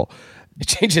trouble. It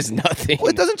changes nothing. Well,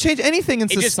 it doesn't change anything in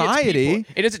It just gets society.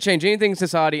 people. It doesn't change anything in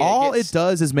society. All gets- it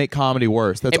does is make comedy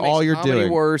worse. That's it makes all you're comedy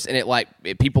doing. worse, and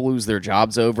people lose their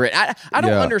jobs over it. I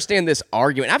don't Yeah. understand this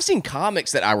argument. I've seen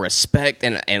comics that I respect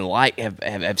and like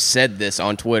have said this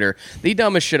on Twitter. The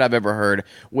dumbest shit I've ever heard,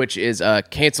 which is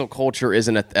cancel culture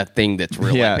isn't a thing that's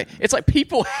real. Yeah. Like, it's like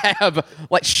people have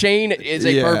like Shane is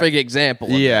a Yeah. perfect example.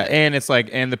 Of Yeah, that. and it's like,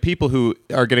 and the people who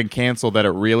are getting canceled that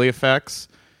it really affects,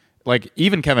 like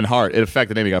even Kevin Hart, it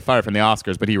affected him. He got fired from the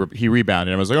Oscars, but he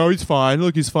rebounded. And was like, oh, he's fine.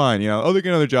 Look, he's fine. You know, oh, they get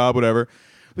another job, whatever.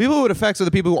 People who it affects are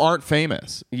the people who aren't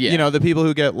famous. Yeah. You know, the people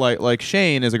who get like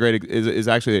Shane is a great is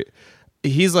actually,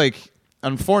 he's like,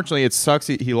 unfortunately, it sucks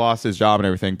he lost his job and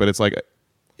everything, but it's like,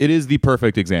 it is the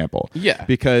perfect example. Yeah.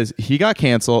 Because he got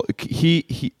canceled.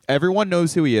 He everyone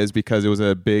knows who he is because it was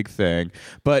a big thing,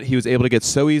 but he was able to get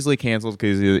so easily canceled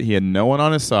because he had no one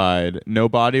on his side, no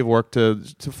body of work to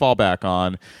fall back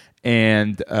on.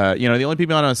 And you know, the only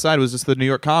people on his side was just the New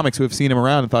York comics who have seen him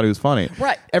around and thought he was funny.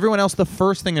 Right. Everyone else, the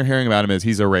first thing they're hearing about him is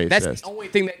he's a racist. That's the only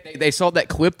thing that they saw that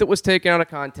clip that was taken out of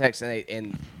context,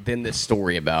 and then this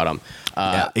story about him.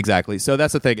 Yeah, exactly. So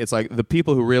that's the thing. It's like the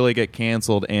people who really get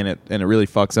canceled and it really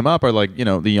fucks them up are like, you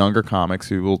know, the younger comics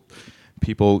who will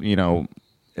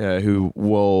who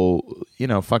will, you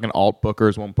know, fucking alt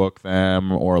bookers won't book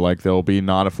them, or like they'll be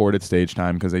not afforded stage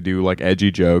time because they do like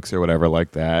edgy jokes or whatever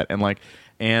like that,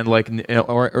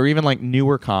 or even like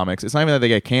newer comics. It's not even that they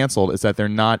get canceled; it's that they're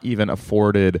not even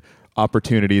afforded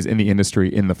opportunities in the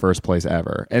industry in the first place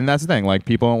ever. And that's the thing. Like,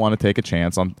 people don't want to take a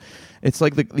chance on. It's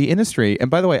like the industry.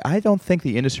 And by the way, I don't think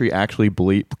the industry actually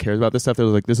cares about this stuff. They're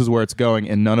like, this is where it's going,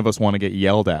 and none of us want to get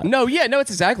yelled at. No,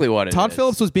 it's exactly what it is. Todd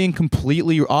Phillips was being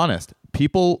completely honest.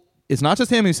 People, it's not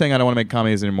just him who's saying I don't want to make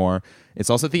comedies anymore. It's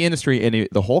also the industry, and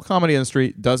the whole comedy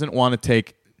industry doesn't want to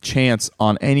take chance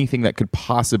on anything that could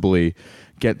possibly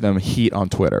get them heat on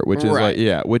Twitter, which is Right.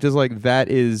 that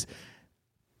is.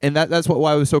 And that's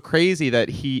why it was so crazy that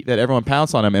everyone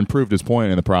pounced on him and proved his point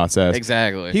in the process.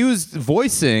 Exactly. He was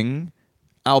voicing,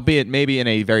 albeit maybe in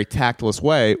a very tactless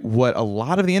way, what a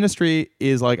lot of the industry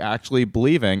is like actually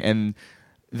believing. And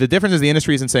the difference is the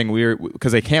industry isn't saying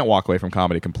because they can't walk away from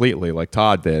comedy completely like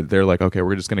Todd did. They're like, okay,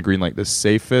 we're just going to greenlight the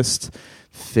safest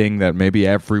thing that maybe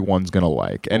everyone's going to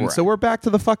like. And Right. so we're back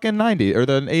to the fucking 90s or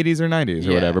the 80s or 90s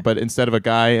or Yeah. whatever. But instead of a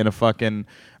guy in a fucking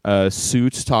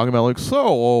suits talking about like,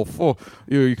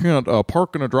 you can't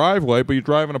park in a driveway, but you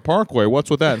drive in a parkway. What's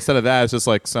with that? Instead of that, it's just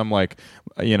like some like,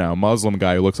 you know, Muslim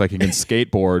guy who looks like he can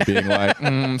skateboard, being like,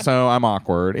 so I'm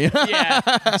awkward. You know?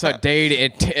 Yeah. So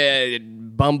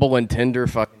Bumble and Tinder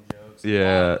fucking jokes.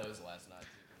 Yeah.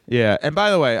 Yeah, and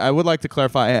by the way, I would like to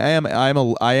clarify. I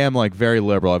am like very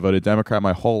liberal. I voted Democrat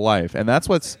my whole life, and that's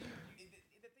what's.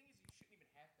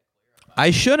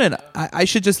 I shouldn't. I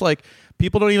should just like,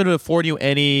 people don't even afford you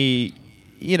any.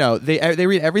 You know, they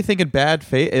read everything in bad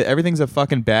faith. Everything's a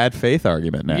fucking bad faith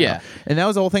argument now. Yeah. And that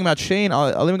was the whole thing about Shane.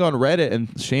 I'll even go on Reddit,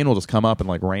 and Shane will just come up in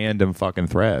like random fucking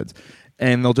threads,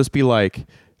 and they'll just be like,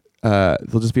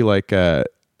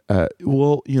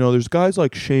 well, you know, there's guys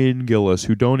like Shane Gillis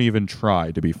who don't even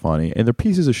try to be funny, and they're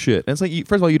pieces of shit. And it's like,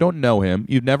 first of all, you don't know him.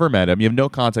 You've never met him. You have no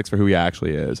context for who he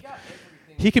actually is.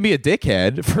 He can be a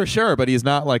dickhead, for sure, but he's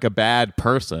not like a bad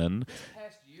person.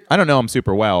 I don't know him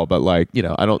super well, but like, you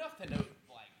know, I don't...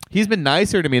 He's been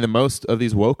nicer to me than most of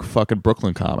these woke fucking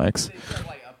Brooklyn comics.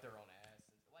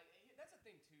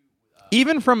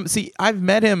 Even from... See, I've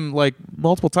met him like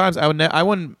multiple times. I would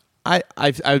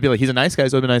be like, he's a nice guy,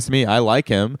 so he's been nice to me. I like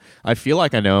him. I feel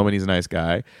like I know him, and he's a nice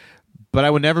guy. But I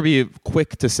would never be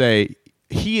quick to say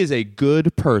he is a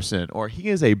good person or he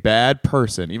is a bad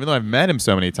person, even though I've met him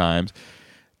so many times.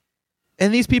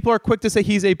 And these people are quick to say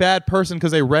he's a bad person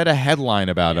because they read a headline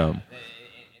about him.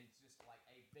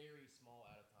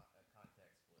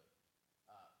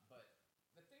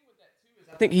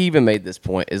 I think he even made this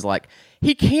point, is like,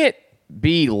 he can't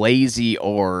be lazy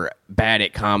or bad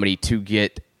at comedy to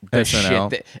get the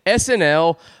SNL. shit that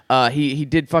SNL. He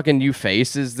did fucking New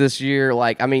Faces this year.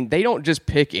 Like, I mean, they don't just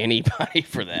pick anybody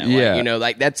for that. Yeah. Like, you know,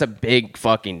 like, that's a big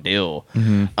fucking deal.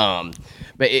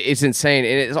 But it's insane,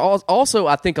 and it's also,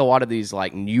 I think, a lot of these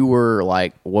like newer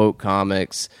like woke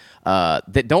comics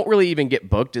that don't really even get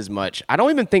booked as much. I don't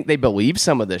even think they believe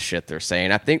some of this shit they're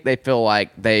saying. I think they feel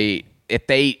like if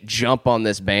they jump on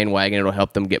this bandwagon, it'll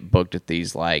help them get booked at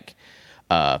these like.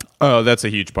 Oh, that's a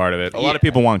huge part of it. A lot of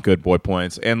people want good boy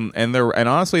points, and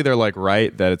honestly, they're like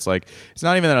right that it's like, it's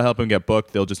not even that'll help them get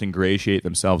booked. They'll just ingratiate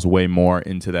themselves way more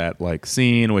into that like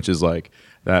scene, which is like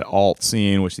that alt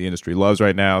scene, which the industry loves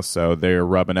right now. So they're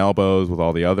rubbing elbows with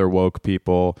all the other woke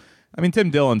people, I mean, Tim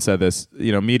Dillon said this.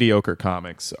 Mediocre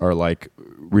comics are like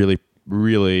really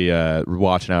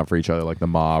watching out for each other, like the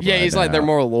mob. Yeah, right he's like now. they're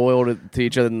more loyal to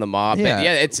each other than the mob. Yeah, But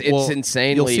yeah, it's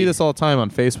insanely. You'll see this all the time on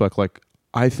Facebook. Like,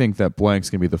 I think that blank's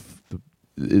gonna be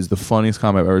is the funniest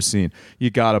comic I've ever seen. You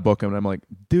gotta book him. And I'm like,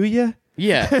 do you?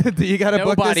 Yeah, Do you gotta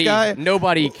book this guy?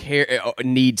 Nobody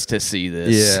needs to see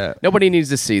this. Yeah. Nobody needs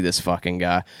to see this fucking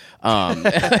guy.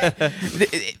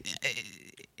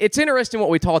 It's interesting what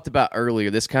we talked about earlier.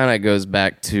 This kind of goes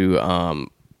back to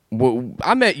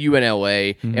I met you in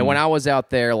LA, and when I was out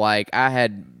there, like I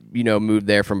had moved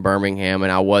there from Birmingham,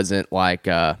 and I wasn't like.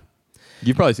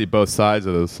 You probably see both sides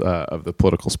of this of the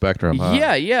political spectrum. Huh?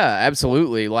 Yeah,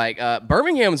 absolutely. Like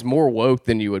Birmingham's more woke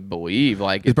than you would believe.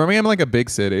 Like Is Birmingham like a big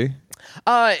city?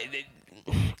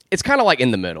 it's kind of like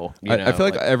in the middle. I feel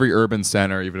like every urban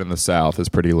center, even in the South, is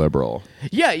pretty liberal.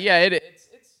 Yeah, it's fairly big.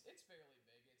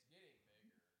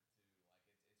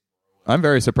 I'm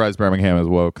very surprised Birmingham is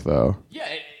woke, though. Yeah,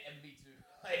 me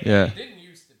too. Yeah. It didn't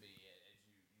used to be, as you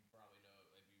probably know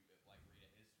if you read a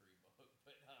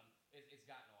history book, but it's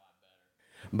gotten a lot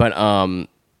better. But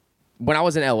when I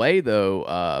was in LA,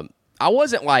 though, I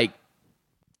wasn't like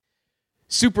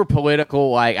super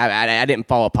political. Like I didn't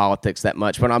follow politics that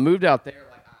much. When I moved out there,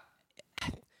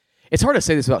 like it's hard to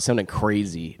say this without sounding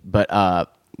crazy, but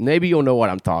maybe you'll know what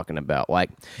I'm talking about. Like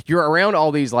you're around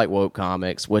all these like woke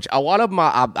comics, which a lot of them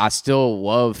I still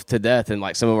love to death, and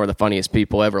like some of them are the funniest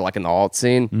people ever, like in the alt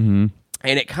scene. Mm-hmm.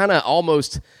 And it kind of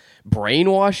almost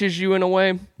brainwashes you in a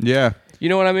way. Yeah. You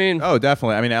know what I mean? Oh,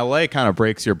 definitely. I mean, LA kind of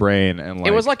breaks your brain, and like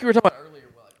It was like you were talking about earlier.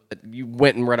 You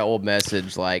went and read an old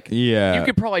message. Like, Yeah. you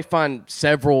could probably find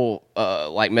several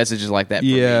like messages like that. For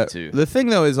yeah. me too. The thing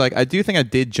though is like I do think I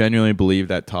did genuinely believe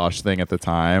that Tosh thing at the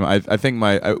time. I think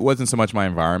it wasn't so much my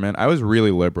environment. I was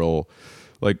really liberal,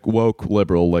 like woke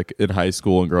liberal, like in high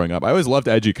school and growing up. I always loved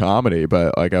edgy comedy,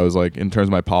 but like I was like in terms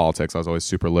of my politics, I was always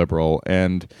super liberal.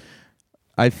 And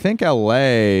I think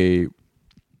LA.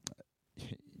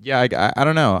 Yeah, I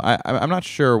don't know. I'm not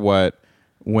sure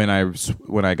when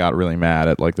I got really mad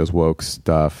at like this woke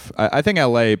stuff. I think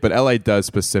LA, but LA does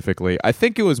specifically. I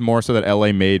think it was more so that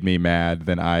LA made me mad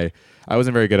than I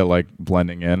wasn't very good at like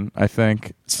blending in. I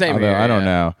think Same Although here, I don't yeah.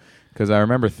 know, because I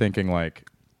remember thinking like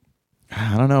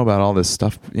I don't know about all this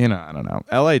stuff. I don't know.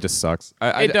 LA just sucks.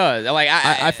 It does. Like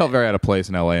I felt very out of place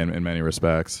in LA in many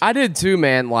respects. I did too,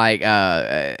 man. Like,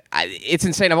 it's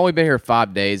insane. I've only been here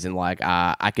 5 days, and like,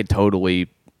 I could totally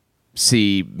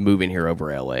see moving here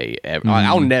over LA.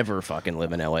 I'll never fucking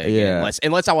live in LA again, Yeah.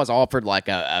 unless I was offered like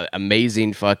a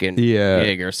amazing fucking Yeah.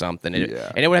 gig or something. And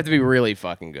Yeah. it would have to be really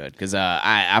fucking good because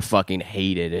I fucking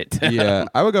hated it. Yeah,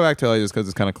 I would go back to LA just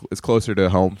because it's closer to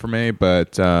home for me.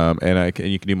 But and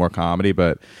you can do more comedy.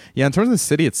 But yeah, in terms of the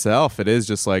city itself, it is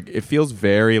just like it feels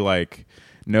very like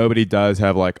nobody does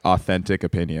have like authentic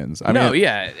opinions. I mean,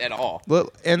 yeah, at all.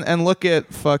 and look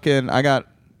at fucking I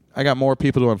got more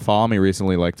people to unfollow me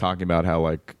recently, like talking about how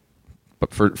like,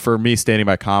 but for me standing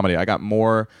by comedy, I got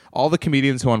more. All the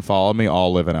comedians who unfollow me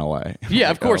all live in LA.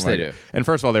 Yeah, of course they do. And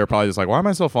first of all, they were probably just like, why am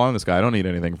I still following this guy? I don't need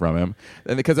anything from him.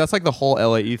 And because that's like the whole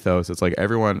LA ethos. It's like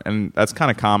everyone, and that's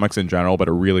kind of comics in general, but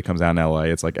it really comes down to LA.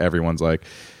 It's like everyone's like,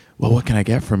 well, what can I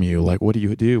get from you? Like, what do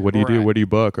you do? What do you do? Right. What do you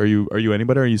book? Are you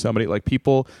anybody? Are you somebody? Like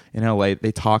people in LA,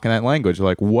 they talk in that language.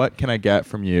 Like, what can I get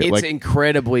from you? It's like,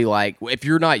 incredibly like if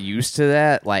you're not used to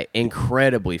that, like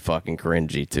incredibly fucking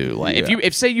cringy too. Like Yeah.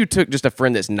 if say you took just a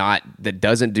friend that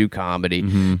doesn't do comedy,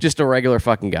 Mm-hmm. just a regular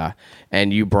fucking guy,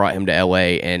 and you brought him to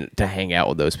LA and to hang out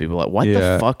with those people, like what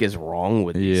Yeah. the fuck is wrong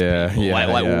with these Yeah, people? yeah,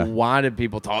 like yeah. why did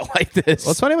people talk like this?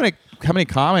 Well, it's funny how many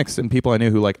comics and people I knew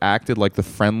who like acted like the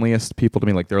friendliest people to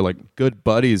me, like they're like good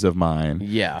buddies of mine.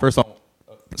 Yeah. First of all,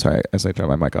 sorry, as I turn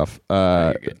my mic off.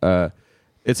 you're good.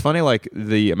 It's funny like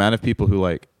the amount of people who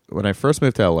like when I first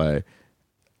moved to LA,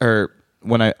 or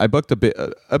when I booked a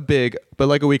big but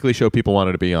like a weekly show people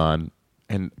wanted to be on,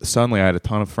 and suddenly I had a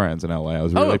ton of friends in LA. I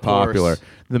was really of course. popular.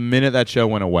 The minute that show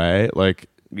went away, like.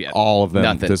 Yeah, All of them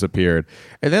nothing. disappeared,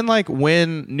 and then like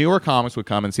when newer comics would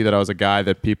come and see that I was a guy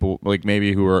that people like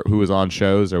maybe who was on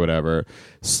shows or whatever,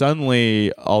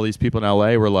 suddenly all these people in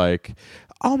LA were like,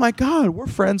 "Oh my god, we're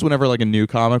friends." Whenever like a new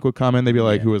comic would come in, they'd be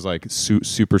like, "Who was like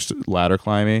super ladder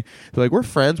climbing?" They're like, "We're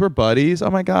friends, we're buddies." Oh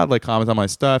my god, like comment on my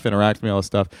stuff, interact with me, all this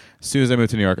stuff. As soon as I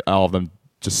moved to New York, all of them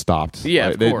just stopped. Yeah,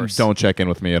 Like, of they course. don't check in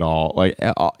with me at all. Like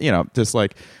just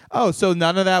like, oh, so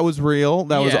none of that was real.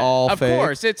 That was Yeah, all of fake.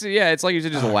 course. It's like you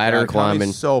said, just ladder God, comedy's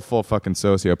climbing. so full of fucking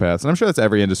sociopaths, and I'm sure that's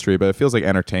every industry, but it feels like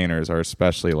entertainers are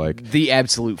especially like The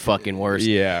absolute fucking worst.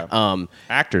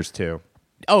 actors too.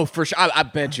 Oh, for sure. I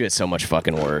bet you it's so much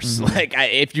fucking worse. Like,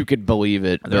 if you could believe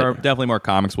it. There are definitely more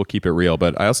comics will keep it real,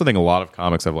 but I also think a lot of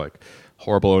comics have like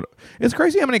horrible. It's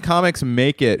crazy how many comics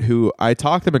make it who I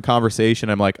talk to them in conversation.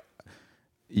 I'm like,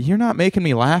 you're not making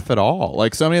me laugh at all.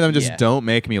 Like so many of them just don't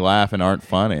make me laugh and aren't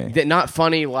funny. Not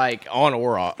funny, like on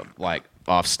or off, like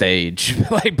off stage.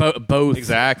 Like both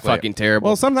Exactly. fucking terrible.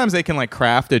 Well, sometimes they can like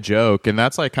craft a joke, and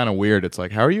that's like kind of weird. It's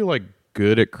like, how are you like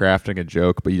good at crafting a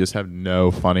joke, but you just have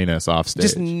no funniness off stage?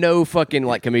 Just no fucking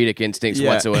like comedic instincts Yeah,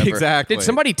 whatsoever. exactly. Did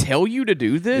somebody tell you to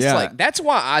do this? Yeah. Like that's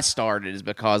why I started, is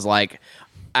because like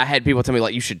I had people tell me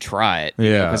like you should try it.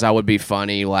 Yeah. Because I would be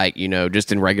funny, like, you know,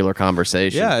 just in regular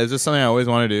conversation. Yeah, it's just something I always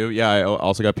want to do. Yeah, I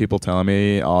also got people telling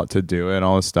me to do it and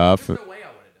all this stuff.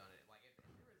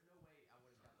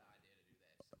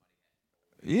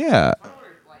 Yeah.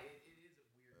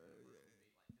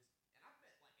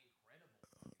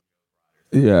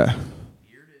 Yeah.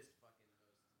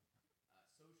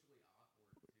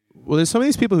 Well, there's some of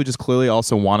these people who just clearly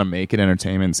also want to make it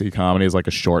entertainment and see comedy as like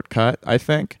a shortcut, I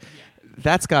think.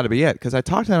 That's got to be it. Because I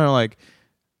talked to them and I'm like,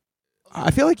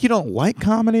 I feel like you don't like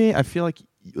comedy. I feel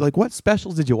like what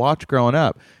specials did you watch growing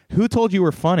up? Who told you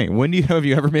were funny? When have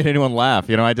you ever made anyone laugh?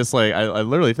 You know, I just like, I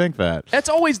literally think that. That's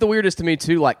always the weirdest to me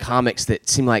too, like comics that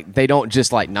seem like they don't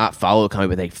just like not follow comedy,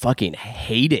 but they fucking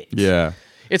hate it. Yeah.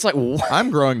 It's like, what?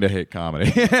 I'm growing to hate comedy.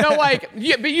 No, like,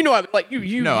 yeah, but you know, like you.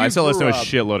 No, you I still listen to a grew up-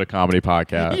 shitload of comedy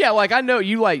podcasts. Yeah, like I know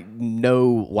you like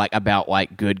know like about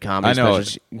like good comedy. I know.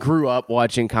 Specials. Grew up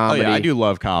watching Oh comedy. yeah, I do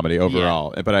love comedy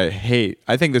overall, but I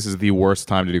think this is the worst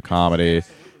time to do comedy.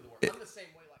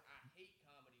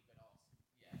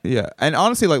 Yeah, and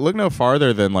honestly, like look no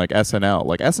farther than like SNL.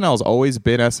 Like SNL has always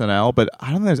been SNL, but I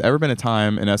don't think there's ever been a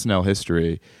time in SNL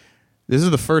history. This is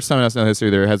the first time in SNL history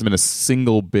there hasn't been a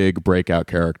single big breakout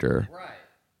character. Right.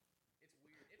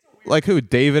 Like who?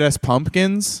 David S.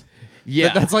 Pumpkins?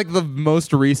 Yeah. That's like the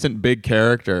most recent big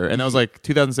character, and that was like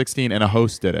 2016, and a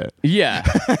host did it. Yeah.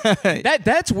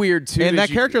 That's weird too. And is that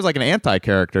character is like an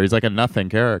anti-character. He's like a nothing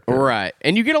character. right?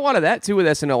 And you get a lot of that too with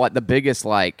SNL. Like the biggest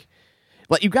like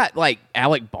you got like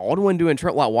Alec Baldwin doing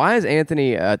Trump. Like why is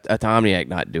Anthony Atomniak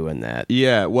not doing that?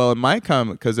 Yeah, well, it might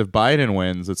come because if Biden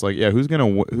wins, it's like, yeah, who's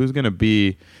gonna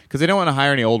be? Because they don't want to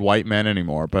hire any old white men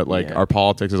anymore. But like Yeah. our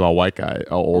politics is all white guy,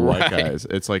 all old white Right. guys.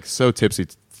 It's like so tipsy.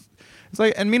 It's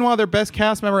like, and meanwhile, their best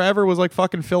cast member ever was like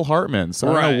fucking Phil Hartman. So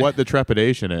I don't Right. know what the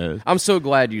trepidation is. I'm so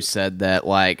glad you said that.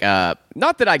 Like,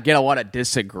 not that I get a lot of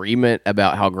disagreement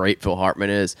about how great Phil Hartman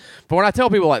is, but when I tell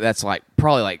people like that's like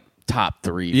probably like top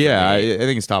 3. For Yeah, I me.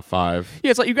 think it's top 5. Yeah,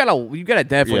 it's like you gotta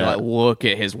definitely Yeah. like look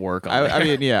at his work. On I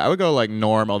mean, yeah, I would go like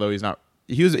Norm, although he's not.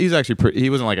 He's actually he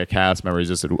wasn't like a cast member. He's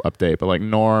just an update. But like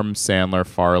Norm, Sandler,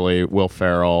 Farley, Will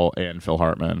Ferrell, and Phil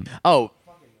Hartman. oh,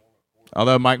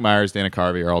 Although Mike Myers, Dana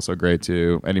Carvey are also great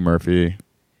too. Eddie Murphy.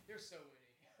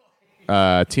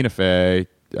 Tina Fey,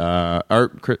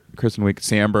 Kristen Wiig,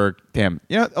 Sandberg. Damn,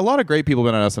 a lot of great people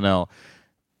been on SNL.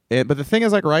 But the thing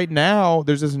is, like right now,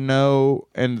 there's just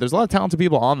and there's a lot of talented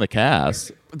people on the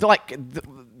cast. like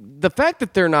the fact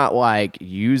that they're not like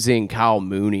using Kyle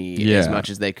Mooney as Yeah.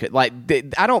 much as they could, like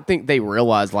I don't think they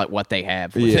realize like what they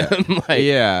have with him. Like,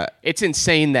 Yeah. it's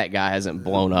insane that guy hasn't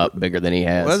blown up bigger than he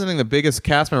has. Well, that's the thing. The biggest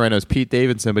cast member right now is Pete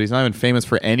Davidson, but he's not even famous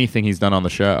for anything he's done on the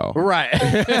show. Right,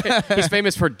 he's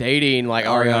famous for dating like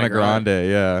Ariana Grande,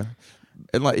 yeah,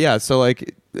 and like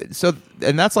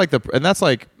and that's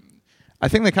like I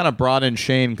think they kind of brought in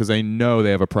Shane because they know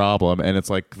they have a problem, and it's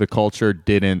like the culture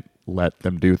didn't let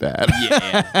them do that.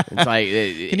 Yeah, it's like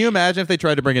Can you imagine if they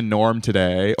tried to bring in Norm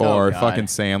today or God. fucking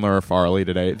Sandler or Farley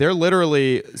today? They're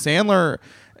literally Sandler.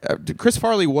 Chris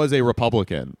Farley was a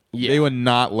Republican. Yeah. They would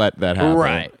not let that happen.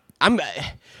 right?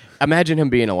 Imagine him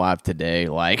being alive today,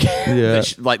 like Yeah.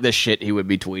 the shit he would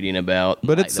be tweeting about.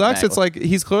 But like, it the sucks. It's backlash. like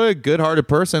he's clearly a good-hearted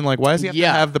person. Like, why does he have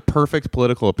Yeah. to have the perfect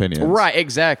political opinions? right,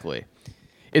 exactly.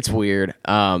 It's weird.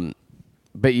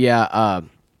 But yeah,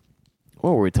 what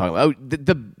were we talking about?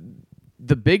 Oh,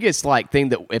 the biggest like thing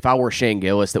that if I were Shane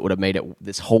Gillis that would have made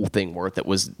this whole thing worth it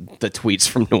was the tweets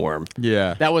from Norm.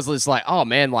 Yeah. That was just like, oh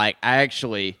man, like I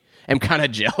actually am kind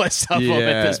of jealous of him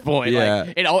at this point. Yeah.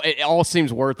 Like it all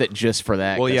seems worth it just for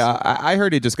that. Well, 'cause- yeah, I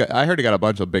heard he got a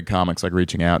bunch of big comics like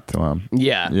reaching out to him.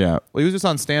 Yeah. Yeah. Well, he was just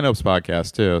on stand-up's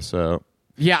podcast too. So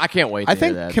Yeah, I can't wait to I hear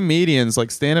think that. comedians, like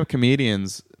stand-up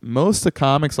comedians, most of the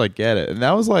comics like get it, and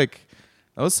that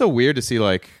was so weird to see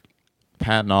like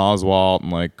Patton Oswalt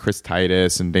and like Chris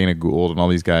Titus and Dana Gould and all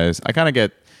these guys. I kind of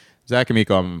get Zach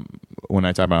Amico. I'm when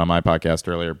I talked about it on my podcast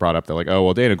earlier, brought up that like, oh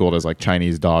well, Dana Gould has like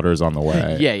Chinese daughters on the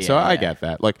way. Yeah, So I yeah. get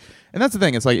that. Like, and that's the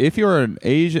thing. It's like if you're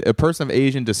a person of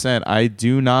Asian descent, I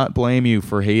do not blame you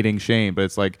for hating Shane. But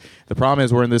it's like the problem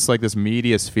is we're in this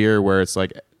media sphere where it's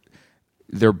like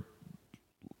they're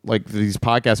like these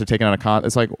podcasts are taken out of context.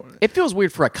 It's like, It feels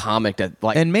weird for a comic to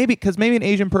like. and maybe because maybe an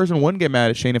Asian person wouldn't get mad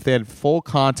at Shane if they had full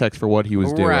context for what he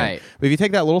was doing. Right. But if you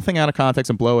take that little thing out of context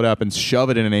and blow it up and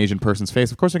shove it in an Asian person's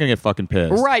face, of course they're gonna get fucking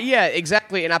pissed. Right, yeah,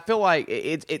 exactly. And I feel like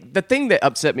the thing that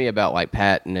upset me about like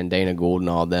Patton and Dana Gould and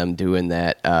all them doing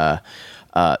that,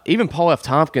 even Paul F.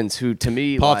 Tompkins, who to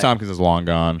me, Paul like, Tompkins is long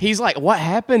gone. he's like, what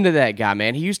happened to that guy,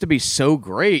 man? He used to be so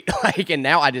great, like, and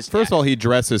now I just First of all, he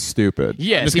dresses stupid. I'm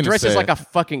yes, just he gonna dresses say like it. a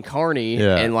fucking carny,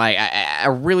 Yeah. and like I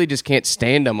really just can't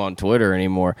stand him on Twitter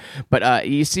anymore. But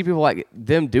you see people like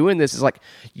them doing this, is like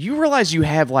you realize you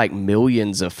have like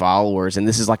millions of followers, and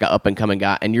this is like an up and coming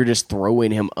guy, and you're just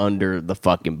throwing him under the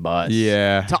fucking bus.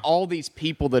 Yeah. to all these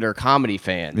people that are comedy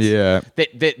fans. Yeah.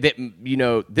 that you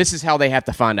know, this is how they have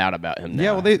to find out about him now.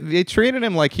 Yeah, well, they treated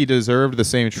him like he deserved the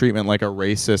same treatment like a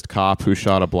racist cop who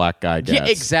shot a black guy gets. yeah,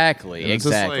 exactly, And it's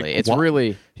just exactly. like, It's wha-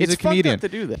 really He's it's a comedian. fucked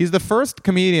up to do that. He's the first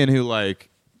comedian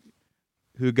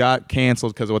who got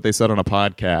canceled because of what they said on a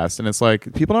podcast, and it's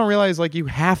like people don't realize like you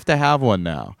have to have one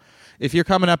now. If you're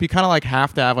coming up, you kind of like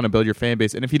have to have one to build your fan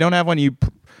base, and if you don't have one, you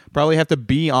probably have to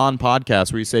be on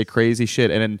podcasts where you say crazy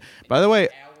shit. And then, by the way.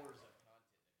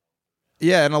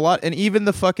 Yeah, and even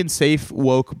the fucking safe,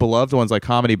 woke, beloved ones like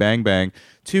Comedy Bang Bang.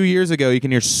 2 years ago, you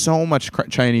can hear so much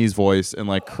Chinese voice and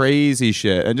like crazy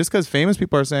shit. And just because famous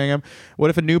people are saying them, what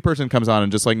if a new person comes on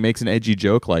and just like makes an edgy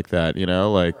joke like that? You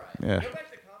know, like yeah,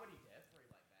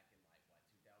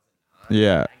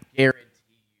 yeah, Guarantee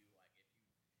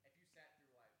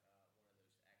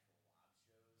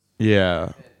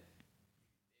yeah,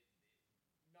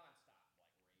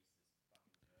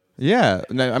 yeah.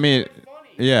 No, I mean,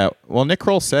 yeah. Well, Nick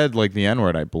Kroll said like the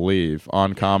N-word, I believe,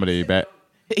 on comedy.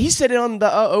 he said it on the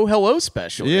Oh Hello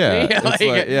special. Yeah, didn't he? it's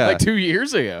like- yeah. like 2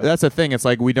 years ago. That's the thing. It's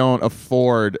like we don't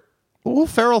afford. Well,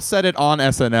 Farrell said it on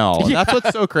SNL. And that's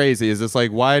what's so crazy. Is it's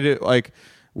like why do like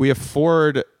we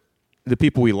afford the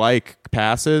people we like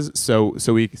passes? So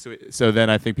then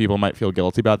I think people might feel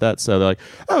guilty about that. So they're like,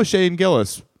 oh, Shane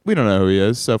Gillis. We don't know who he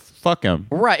is, so fuck him.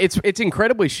 Right, it's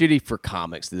incredibly shitty for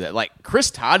comics to do that. Like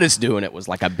Chris Titus doing it was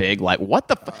like a big like what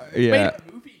the fuck? Yeah. Made a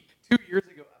movie 2 years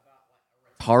ago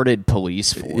about like a retarded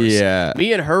police force. Yeah.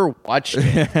 me and her watched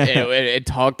it. It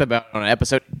talked about it on an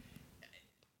episode. If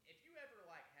you ever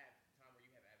like have time where you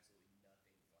have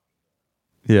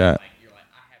absolutely nothing, Yeah. like you're like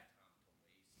I have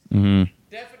time for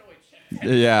police. Definitely check that.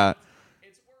 Yeah.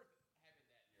 It's worth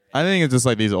I think it's just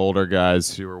like these older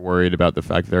guys who are worried about the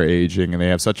fact they're aging and they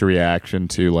have such a reaction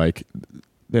to like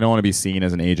they don't want to be seen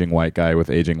as an aging white guy with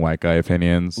aging white guy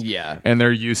opinions. Yeah. And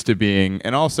they're used to being,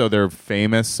 and also they're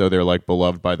famous, so they're like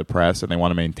beloved by the press and they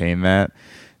want to maintain that.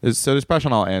 So there's pressure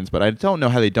on all ends, but I don't know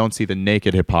how they don't see the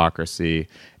naked hypocrisy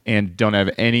and don't have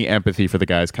any empathy for the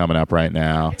guys coming up right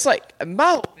now. It's like my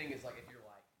whole thing is like if you're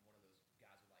like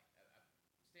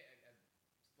one of those guys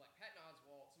with like Patton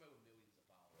Oswalt, somebody with millions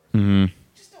of followers,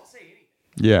 just don't say anything.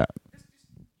 Yeah.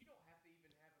 You don't have to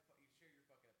even have share your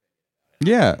fucking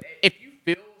opinion. Yeah. If you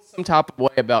feel some type of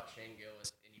way about Shane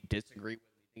Gillis and you disagree with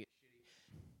him, you think it's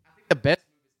shitty, I think the best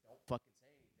move is don't fucking say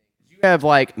anything. 'Cause you have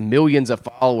like millions of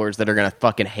followers that are gonna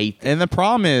fucking hate them.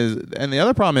 And the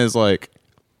other problem is like,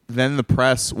 then the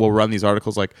press will run these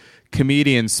articles like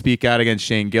comedians speak out against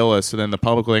Shane Gillis, so then the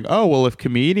public will think, oh well, if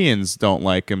comedians don't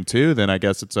like him too, then I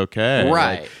guess it's okay,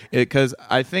 Right. Because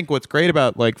I think what's great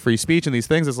about like free speech and these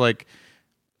things is like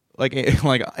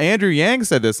Andrew Yang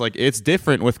said this, like it's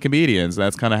different with comedians.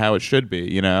 That's kind of how it should be,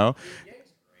 you know.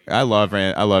 I love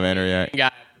Andrew Yang.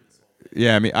 Guy-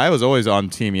 Yeah, I mean, I was always on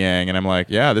Team Yang, and I'm like,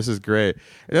 yeah, this is great.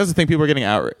 And that's the thing, people are getting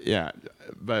out. Yeah,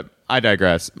 but I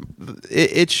digress.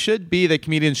 It should be that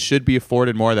comedians should be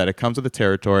afforded more of that. It comes with the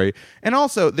territory. And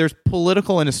also, there's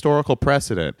political and historical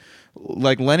precedent.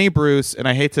 Like Lenny Bruce, and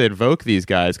I hate to invoke these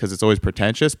guys because it's always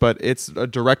pretentious, but it's a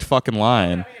direct fucking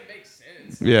line. It makes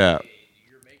sense. Yeah.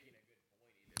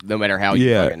 No matter how you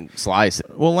Yeah. fucking slice it.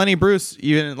 Well, Lenny Bruce,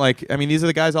 even like, I mean, these are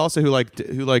the guys also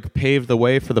who paved the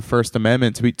way for the First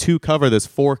Amendment to cover this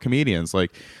for comedians.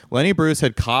 Like Lenny Bruce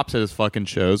had cops at his fucking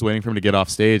shows waiting for him to get off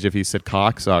stage if he said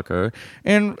cocksucker,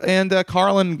 and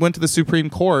Carlin went to the Supreme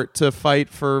Court to fight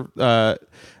for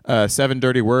 7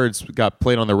 dirty words got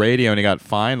played on the radio and he got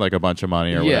fined like a bunch of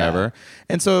money or Yeah. whatever.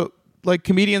 And so like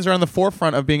comedians are on the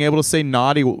forefront of being able to say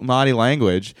naughty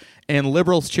language, and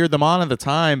liberals cheered them on at the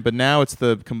time, but now it's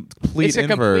the complete It's a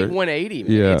invert. complete 180,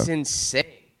 man. Yeah. It's insane.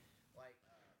 Like,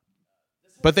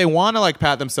 this But they want to like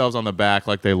pat themselves on the back,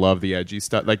 like they love the edgy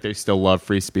stuff, like they still love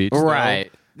free speech, still.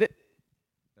 Right.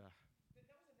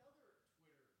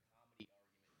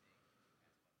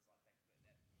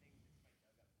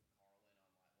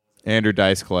 Andrew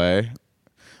Dice Clay.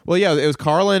 Well, yeah, it was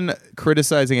Carlin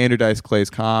criticizing Andrew Dice Clay's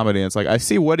comedy. And it's like, I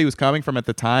see what he was coming from at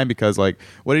the time because, like,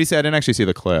 what did he say? I didn't actually see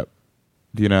the clip.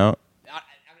 Do you know? I know that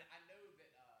it was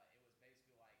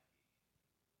basically like talking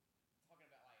about like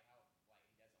how like he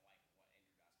doesn't like what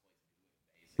Andrew Dice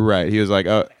Clay is doing. Right. He was like,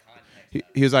 oh,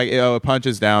 he was like, oh, it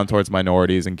punches down towards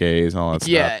minorities and gays and all that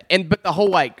Yeah, stuff. but the whole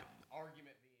like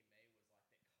argument being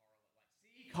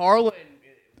made was like Carlin.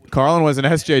 Carlin was an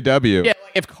SJW. Yeah,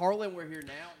 like if Carlin were here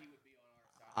now, he would be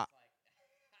on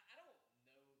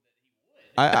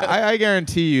our side. I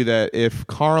guarantee you that if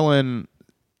Carlin,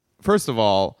 first of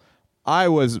all, I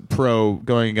was pro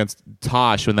going against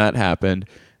Tosh when that happened.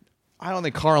 I don't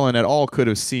think Carlin at all could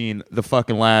have seen the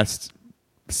fucking last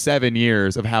 7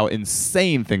 years of how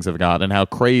insane things have gotten and how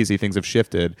crazy things have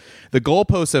shifted. The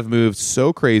goalposts have moved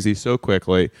so crazy so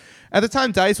quickly. At the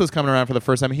time Dice was coming around for the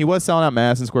first time, he was selling out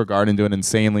Madison Square Garden doing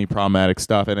insanely problematic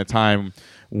stuff in a time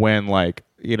when, like,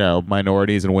 you know,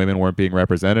 minorities and women weren't being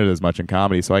represented as much in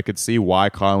comedy. So I could see why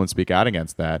Carlin would speak out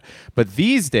against that. But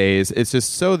these days, it's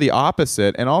just so the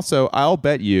opposite. And also, I'll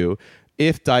bet you,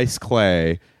 if Dice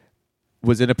Clay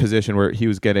was in a position where he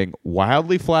was getting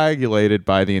wildly flagellated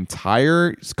by the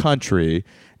entire country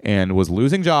and was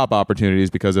losing job opportunities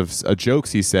because of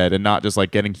jokes he said and not just like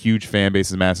getting huge fan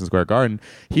bases in Madison Square Garden,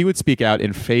 he would speak out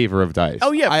in favor of Dice.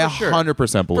 Oh, yeah, I for sure.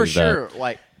 100% believe For that. sure,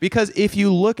 like Because if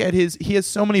you look at he has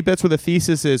so many bits where the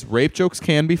thesis is rape jokes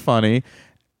can be funny.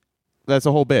 That's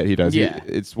a whole bit he does. Yeah.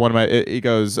 It's one of my, he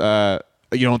goes,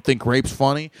 you don't think rape's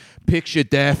funny? Picture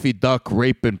Daffy Duck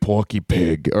raping Porky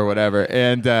Pig or whatever.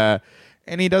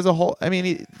 And he does a whole, I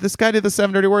mean, this guy did the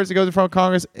 7 Dirty Words. He goes in front of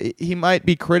Congress. He might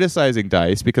be criticizing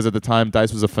Dice because at the time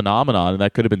Dice was a phenomenon and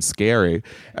that could have been scary.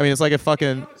 I mean, it's like a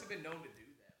fucking, Alex had been known to do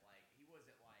that. Like he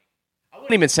wasn't like I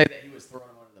wouldn't even say that he was throwing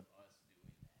him under the bus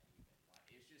doing that.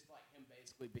 Like, it's just like him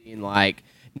basically being like,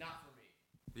 not for me.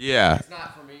 yeah. It's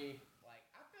not for me. Like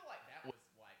I feel like that was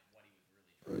like what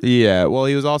he was really. Yeah, well,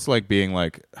 he was also like being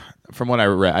like, from what I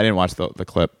read, I didn't watch the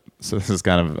clip, so this is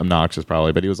kind of obnoxious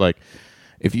probably, but he was like,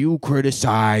 if you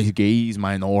criticize gays,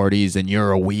 minorities, then you're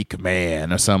a weak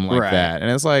man or something like Right. that. And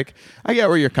it's like, I get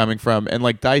where you're coming from. And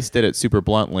like Dice did it super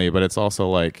bluntly, but it's also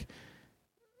like,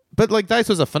 but like Dice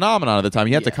was a phenomenon at the time.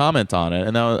 He had to comment on it.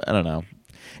 And that was, I don't know.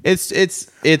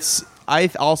 I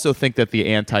also think that the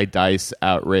anti-Dice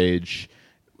outrage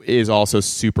is also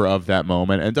super of that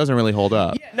moment and it doesn't really hold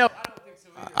up. Yeah, no, I don't think so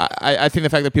either. I think the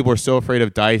fact that people were so afraid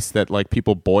of Dice that like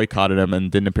people boycotted him and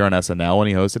didn't appear on SNL when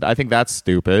he hosted, I think that's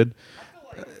stupid.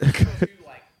 I feel like, too,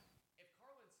 like if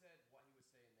Carlin said what he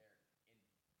was saying there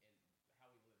and how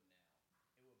he lived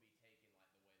now, it would be taken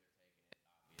like the way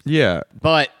they're taking it. Yeah.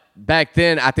 But back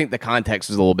then, I think the context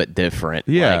was a little bit different.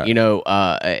 Yeah. Like, you know,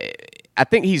 I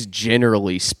think he's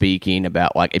generally speaking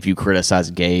about like if you criticize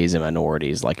gays and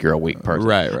minorities, like you're a weak person.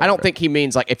 Right, I don't think he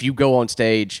means like if you go on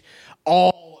stage,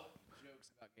 all jokes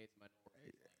about gays and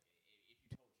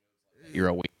minorities, you're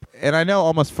a weak person. And I know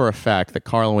almost for a fact that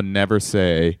Carlin would never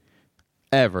say,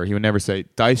 ever, he would never say,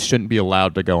 Dice shouldn't be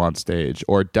allowed to go on stage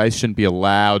or Dice shouldn't be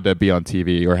allowed to be on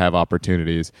TV or have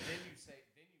opportunities.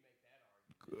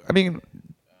 I mean,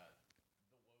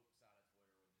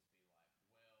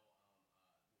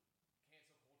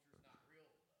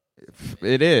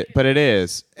 it is, but it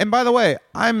is. And by the way,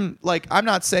 I'm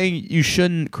not saying you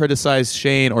shouldn't criticize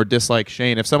Shane or dislike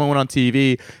Shane. If someone went on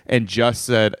TV and just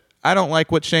said, I don't like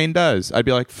what Shane does, I'd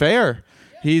be like, fair.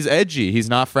 He's edgy. He's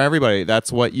not for everybody.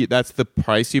 That's the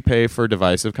price you pay for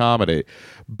divisive comedy.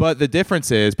 But the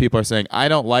difference is people are saying, I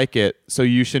don't like it, so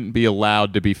you shouldn't be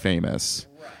allowed to be famous.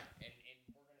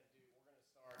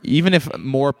 Even if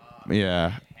more,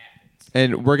 yeah.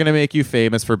 And we're going to make you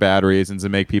famous for bad reasons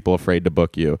and make people afraid to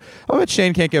book you. I bet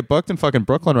Shane can't get booked in fucking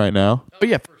Brooklyn right now. Oh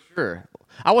yeah, for sure.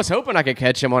 I was hoping I could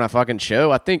catch him on a fucking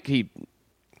show. I think he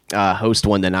hosted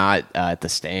one tonight at the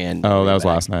Stand. Oh, that was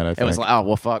last night, I It was think. like, oh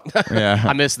well, fuck. Yeah.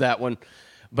 I missed that one.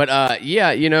 But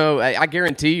yeah, you know, I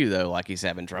guarantee you though, like he's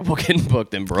having trouble getting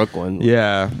booked in Brooklyn.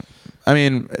 Yeah. I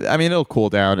mean, it'll cool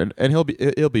down and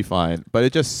he'll be fine. But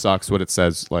it just sucks what it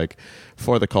says like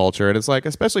for the culture. And it's like,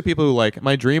 especially people who like,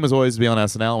 my dream was always to be on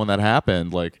SNL when that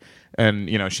happened. Like, and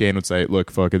you know, Shane would say, "Look,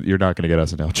 fuck it, you're not going to get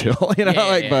SNL, chill." You know, Yeah,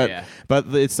 like, yeah,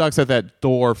 but it sucks that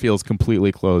door feels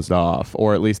completely closed off,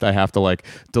 or at least I have to like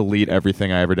delete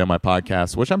everything I ever did on my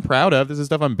podcast, which I'm proud of. This is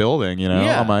stuff I'm building, you know,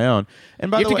 Yeah. on my own.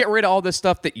 And by You the have way, to get rid of all this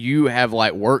stuff that you have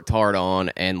like worked hard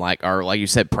on and like are like you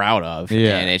said proud of.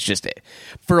 Yeah. And it's just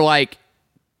for like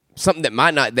something that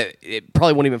might not, that it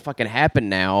probably won't even fucking happen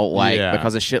now, like Yeah.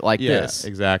 because of shit like Yeah, this.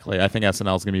 exactly. I think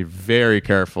SNL is going to be very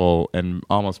careful and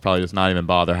almost probably just not even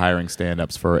bother hiring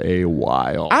stand-ups for a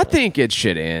while. I think it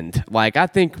should end. Like, I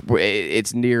think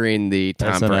it's nearing the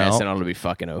time for SNL? SNL to be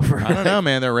fucking over. I don't know,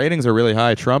 man. Their ratings are really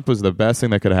high. Trump was the best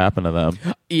thing that could happen to them.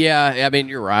 Yeah, I mean,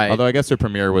 you're right. Although I guess their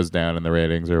premiere was down in the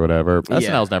ratings or whatever.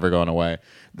 SNL's never going away.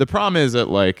 The problem is that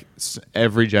like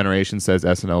every generation says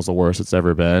SNL's the worst it's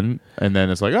ever been, and then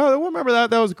it's like, oh, remember that?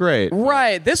 That was great.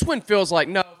 Right. This one feels like,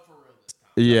 no, for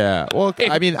real. Yeah. Well,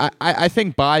 I mean, I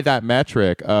think by that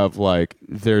metric of like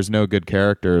there's no good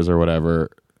characters or whatever,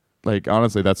 like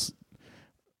honestly, that's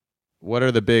what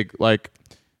are the big like.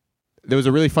 There was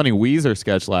a really funny Weezer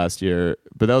sketch last year,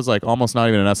 but that was like almost not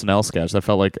even an SNL sketch. That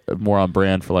felt like more on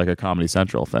brand for like a Comedy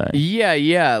Central thing.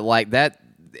 Yeah, like that.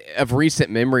 Of recent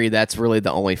memory, that's really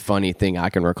the only funny thing I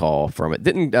can recall from it.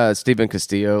 Didn't Stephen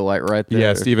Castillo like right there?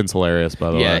 Yeah, Steven's hilarious,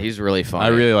 by the way. Yeah, he's really funny. I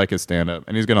really like his stand-up,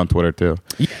 and he's good on Twitter, too.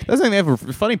 Yeah. That's the thing, they have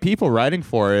funny people writing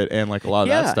for it, and like a lot of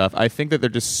that Yeah. stuff. I think that they're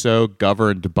just so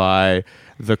governed by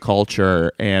the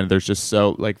culture, and there's just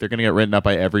so, like, they're going to get written up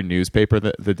by every newspaper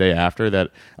the day after,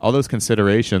 that all those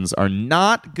considerations are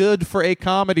not good for a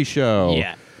comedy show.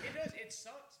 Yeah. It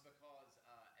sucks because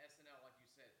SNL, like you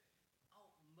said,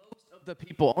 most of the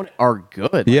people on it are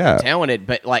good. Like, Yeah. they're talented,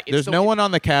 but like it's There's so, no one on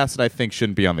the cast that I think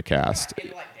shouldn't be on the cast. Like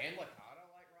Dan Licata, like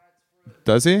writes for it.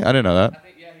 Does he? I didn't know that. I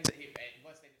think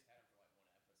unless they just had him for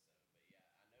like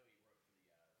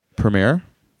one episode. Premiere?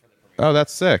 Oh,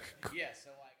 that's sick. Yeah, so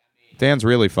like I mean, Dan's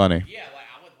really funny. yeah, like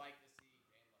I would like to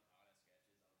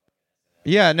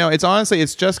see Yeah, no, it's honestly,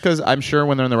 it's just because I'm sure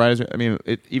when they're in the writers, I mean,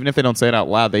 even if they don't say it out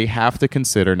loud, they have to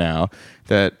consider now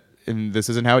that, and this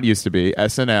isn't how it used to be,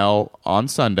 SNL on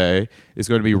Sunday is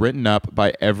going to be written up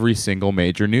by every single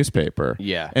major newspaper.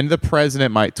 Yeah. And the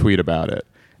president might tweet about it.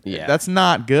 Yeah. That's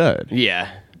not good.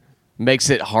 Yeah,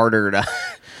 makes it harder to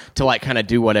to like kind of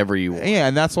do whatever you want. Yeah,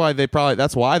 and that's why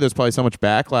that's why there's probably so much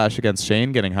backlash against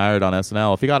Shane getting hired on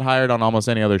SNL. If he got hired on almost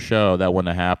any other show, that wouldn't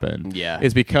have happened. Yeah.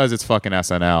 It's because it's fucking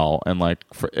SNL, and like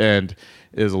and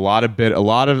there's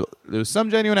there's some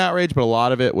genuine outrage, but a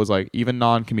lot of it was like even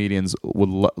non-comedians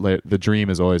would the dream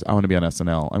is always, I want to be on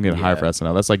SNL. I'm getting hired for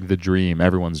SNL. That's like the dream,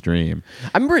 everyone's dream.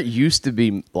 I remember it used to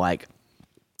be like,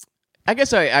 I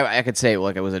guess I could say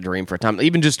like it was a dream for a time,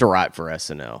 even just to write for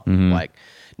SNL. Mm-hmm. Like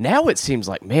now it seems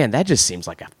like, man, that just seems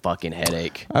like a fucking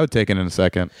headache. I would take it in a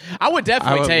second. I would I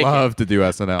definitely would take love it. to do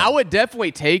SNL. I would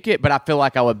definitely take it, but I feel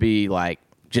like I would be like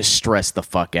just stressed the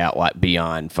fuck out, like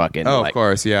beyond fucking. Oh, like, of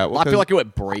course, yeah. Well, I feel like it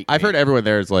would break. I've me. heard everyone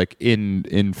there is like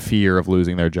in fear of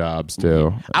losing their jobs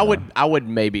too. I would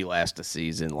maybe last a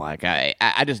season. Like I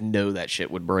just know that shit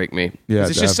would break me. 'Cause Yeah,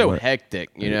 it's just so definitely. hectic,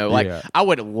 you know. Like Yeah. I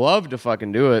would love to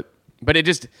fucking do it, but it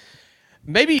just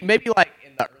maybe like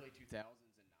in the early 2000s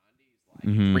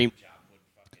and 90s, like dream job would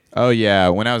fucking. Oh yeah,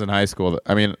 when I was in high school,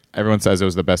 I mean, everyone says it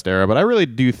was the best era, but I really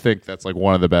do think that's like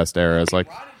one of the best eras. Like,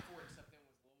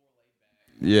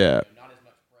 yeah, Not as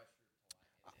much pressure.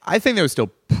 I think there was still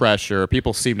pressure.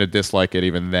 People seem to dislike it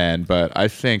even then, but I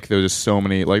think there was just so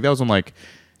many. Like that was when like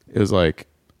it was like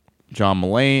John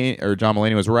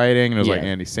Mulaney was writing, and it was like Yeah.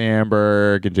 Andy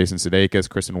Samberg and Jason Sudeikis,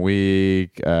 Kristen Wiig.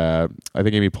 I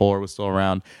think Amy Poehler was still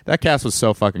around. That cast was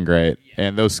so fucking great,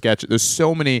 and those sketches. There's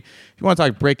so many. If you want to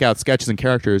talk breakout sketches and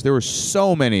characters, there were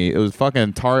so many. It was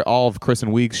fucking all of Kristen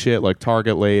Wiig's shit, like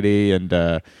Target Lady and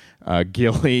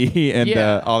Gilly and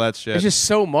Yeah. all that shit. There's just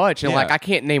so much, and Yeah. like I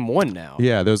can't name one now.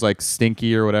 Yeah, there was like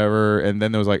Stinky or whatever, and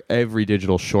then there was like every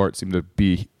digital short seemed to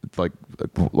be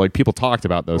like people talked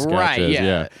about those sketches. Right,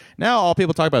 yeah. Now all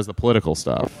people talk about is the political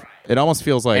stuff. It almost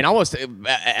feels like And almost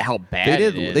how bad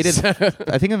they did. it They is. did.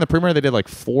 I think in the premiere they did like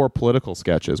 4 political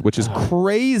sketches, which is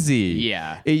crazy.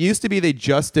 Yeah. It used to be they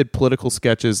just did political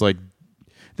sketches like.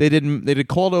 They did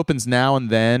cold opens now and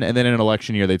then in an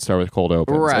election year they'd start with cold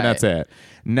opens, Right. and that's it.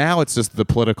 Now it's just the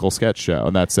political sketch show,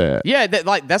 and that's it. Yeah,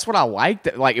 that's what I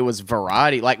liked. Like it was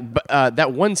variety. Like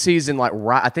that one season, like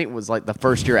I think it was like the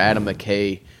first year Adam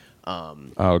McKay.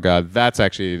 Oh god, that's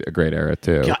actually a great era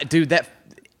too. God, dude,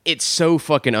 it's so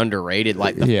fucking underrated.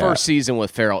 Like the Yeah. first season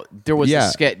with Farrell, there was Yeah.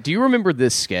 a sketch. Do you remember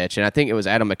this sketch? And I think it was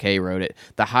Adam McKay wrote it.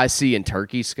 The High C and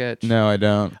Turkey sketch. No, I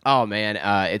don't. Oh man,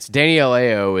 it's Danny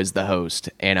Aleo is the host,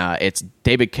 and it's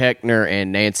David Koechner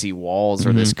and Nancy Walls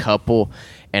are this couple,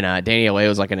 and Danny Aleo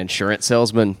is like an insurance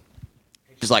salesman.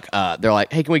 Just like they're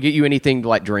like, hey, can we get you anything to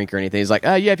like drink or anything? He's like,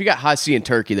 yeah, if you got High C and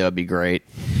Turkey, that would be great.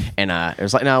 And it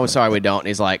was like, no, sorry, we don't. And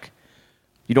he's like,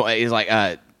 you don't. He's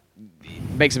like,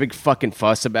 makes a big fucking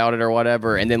fuss about it or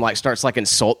whatever, and then like starts like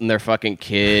insulting their fucking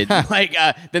kid. Like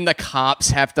then the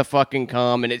cops have to fucking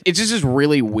come, and it's just this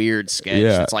really weird sketch.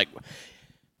 Yeah. It's like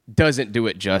doesn't do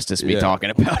it justice me Yeah. talking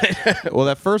about it. Well,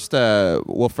 that first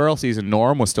Ferrell season,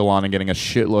 Norm was still on and getting a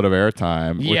shitload of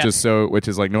airtime, Yeah. which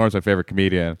is like Norm's my favorite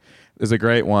comedian. There's a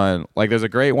great one. Like there's a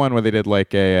great one where they did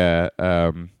like a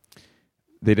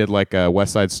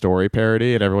West Side Story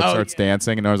parody, and everyone starts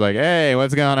dancing, and Norm's like, "Hey,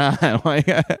 what's going on?" Like,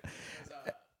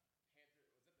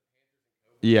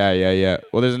 yeah.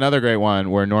 Well, there's another great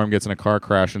one where Norm gets in a car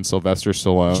crash and Sylvester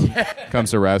Stallone comes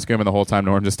to rescue him, and the whole time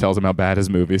Norm just tells him how bad his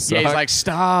movies suck. Yeah, he's like,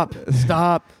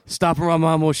 stop, or my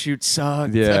mom will shoot.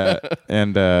 Sucked. Yeah,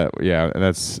 and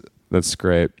that's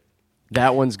great.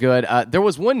 That one's good. There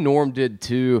was one Norm did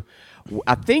too.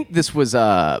 I think this was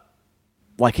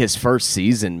like his first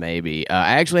season, maybe.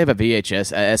 I actually have a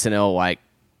VHS SNL like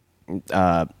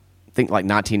I think like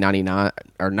 1999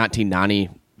 or 1990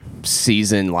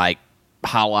 season like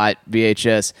highlight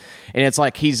VHS, and it's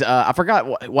like he's I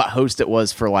forgot what host it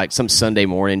was for like some Sunday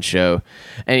morning show,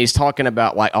 and he's talking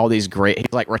about like all these great,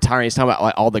 he's like retiring, he's talking about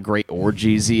like all the great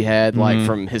orgies he had like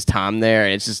from his time there,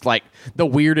 and it's just like the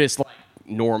weirdest like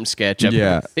Norm sketch I've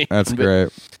ever seen. That's great.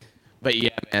 But yeah,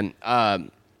 man,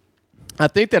 I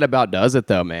think that about does it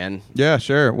though, man. Yeah,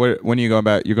 sure. When are you going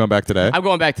back? You going back today? I'm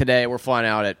going back today. We're flying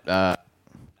out at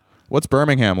What's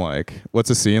Birmingham like? What's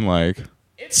the scene like?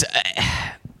 it's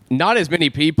not as many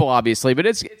people, obviously, but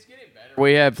it's getting better.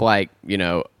 We have like,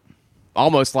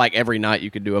 almost like every night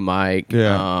you could do a mic.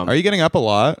 Yeah. Are you getting up a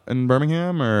lot in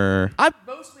Birmingham, or? I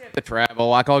mostly have to travel.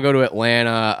 Like I'll go to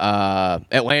Atlanta.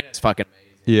 Atlanta's fucking amazing.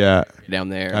 Yeah. Down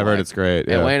there. I've heard it's great.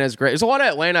 Yeah. Atlanta's great. There's a lot of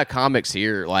Atlanta comics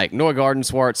here, like Noah Garden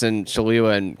Swartz and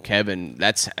Shalewa and Kevin.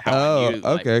 That's how I knew,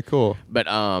 okay, cool. But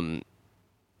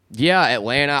yeah,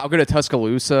 Atlanta. I'll go to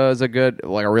Tuscaloosa is a good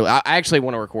I actually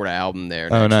want to record an album there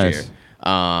next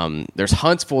year. There's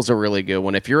Huntsville's a really good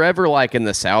one. If you're ever like in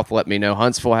the South, let me know.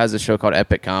 Huntsville has a show called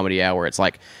Epic Comedy Hour. It's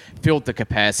like filled to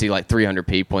capacity, like 300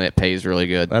 people, and it pays really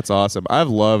good. That's awesome. I've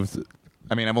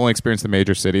only experienced the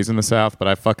major cities in the South, but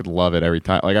I fucking love it every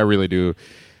time. Like I really do.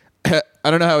 I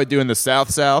don't know how I do in the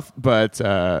South, but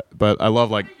I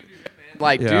love like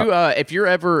if you're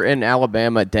ever in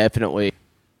Alabama, definitely.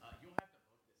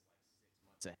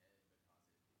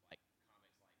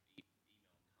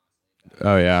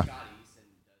 Oh yeah.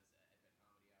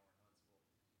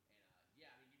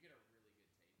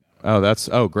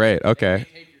 Oh great. Okay.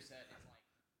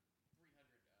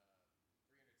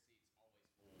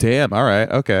 Damn. All right.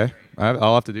 Okay.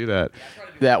 I'll have to do that.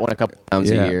 That one a couple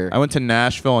times a year. I went to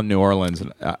Nashville and New Orleans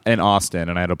and Austin,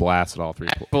 and I had a blast at all three.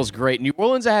 Nashville's great. New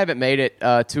Orleans, I haven't made it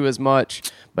to as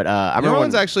much, but I New remember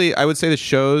Orleans actually, I would say the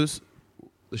shows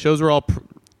were all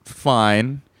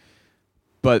fine,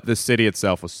 but the city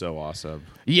itself was so awesome.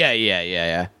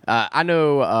 Yeah. I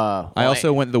know. I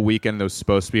also went the weekend there was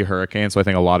supposed to be a hurricane, so I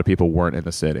think a lot of people weren't in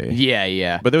the city.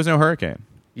 Yeah. But there was no hurricane.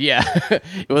 Yeah.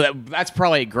 Well, that's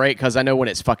probably great because I know when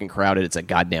it's fucking crowded, it's a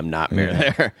goddamn nightmare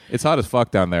there. It's hot as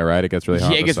fuck down there, right? It gets really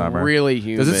hot in It the gets summer. really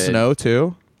humid. Does it snow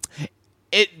too?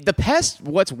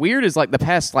 What's weird is like the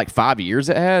past like 5 years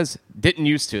it has. Didn't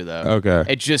used to though. Okay.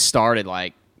 It just started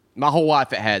like my whole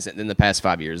life it hasn't. Then the past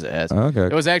 5 years it has. Okay.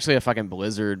 It was actually a fucking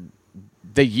blizzard.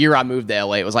 The year I moved to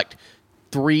LA, it was like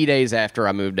 3 days after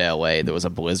I moved to LA, there was a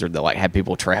blizzard that like had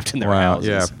people trapped in their houses.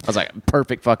 Yeah. I was like,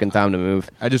 perfect fucking time to move.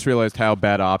 I just realized how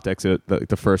bad optics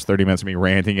the first 30 minutes of me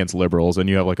ranting against liberals, and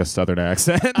you have like a southern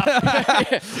accent.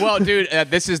 Well, dude,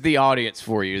 this is the audience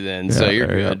for you then, so you're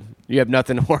there you good. You have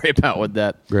nothing to worry about with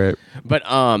that. Great. But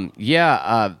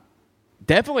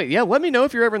definitely, yeah. Let me know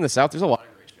if you're ever in the South. There's a lot of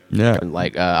great shows. Yeah. And,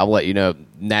 like I'll let you know.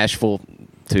 Nashville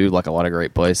too, like a lot of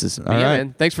great places. But yeah, right.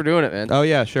 man. Thanks for doing it, man. Oh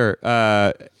yeah, sure.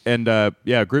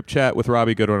 Group chat with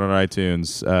Robbie Goodwin on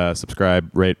iTunes. Subscribe,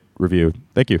 rate, review.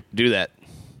 Thank you. Do that.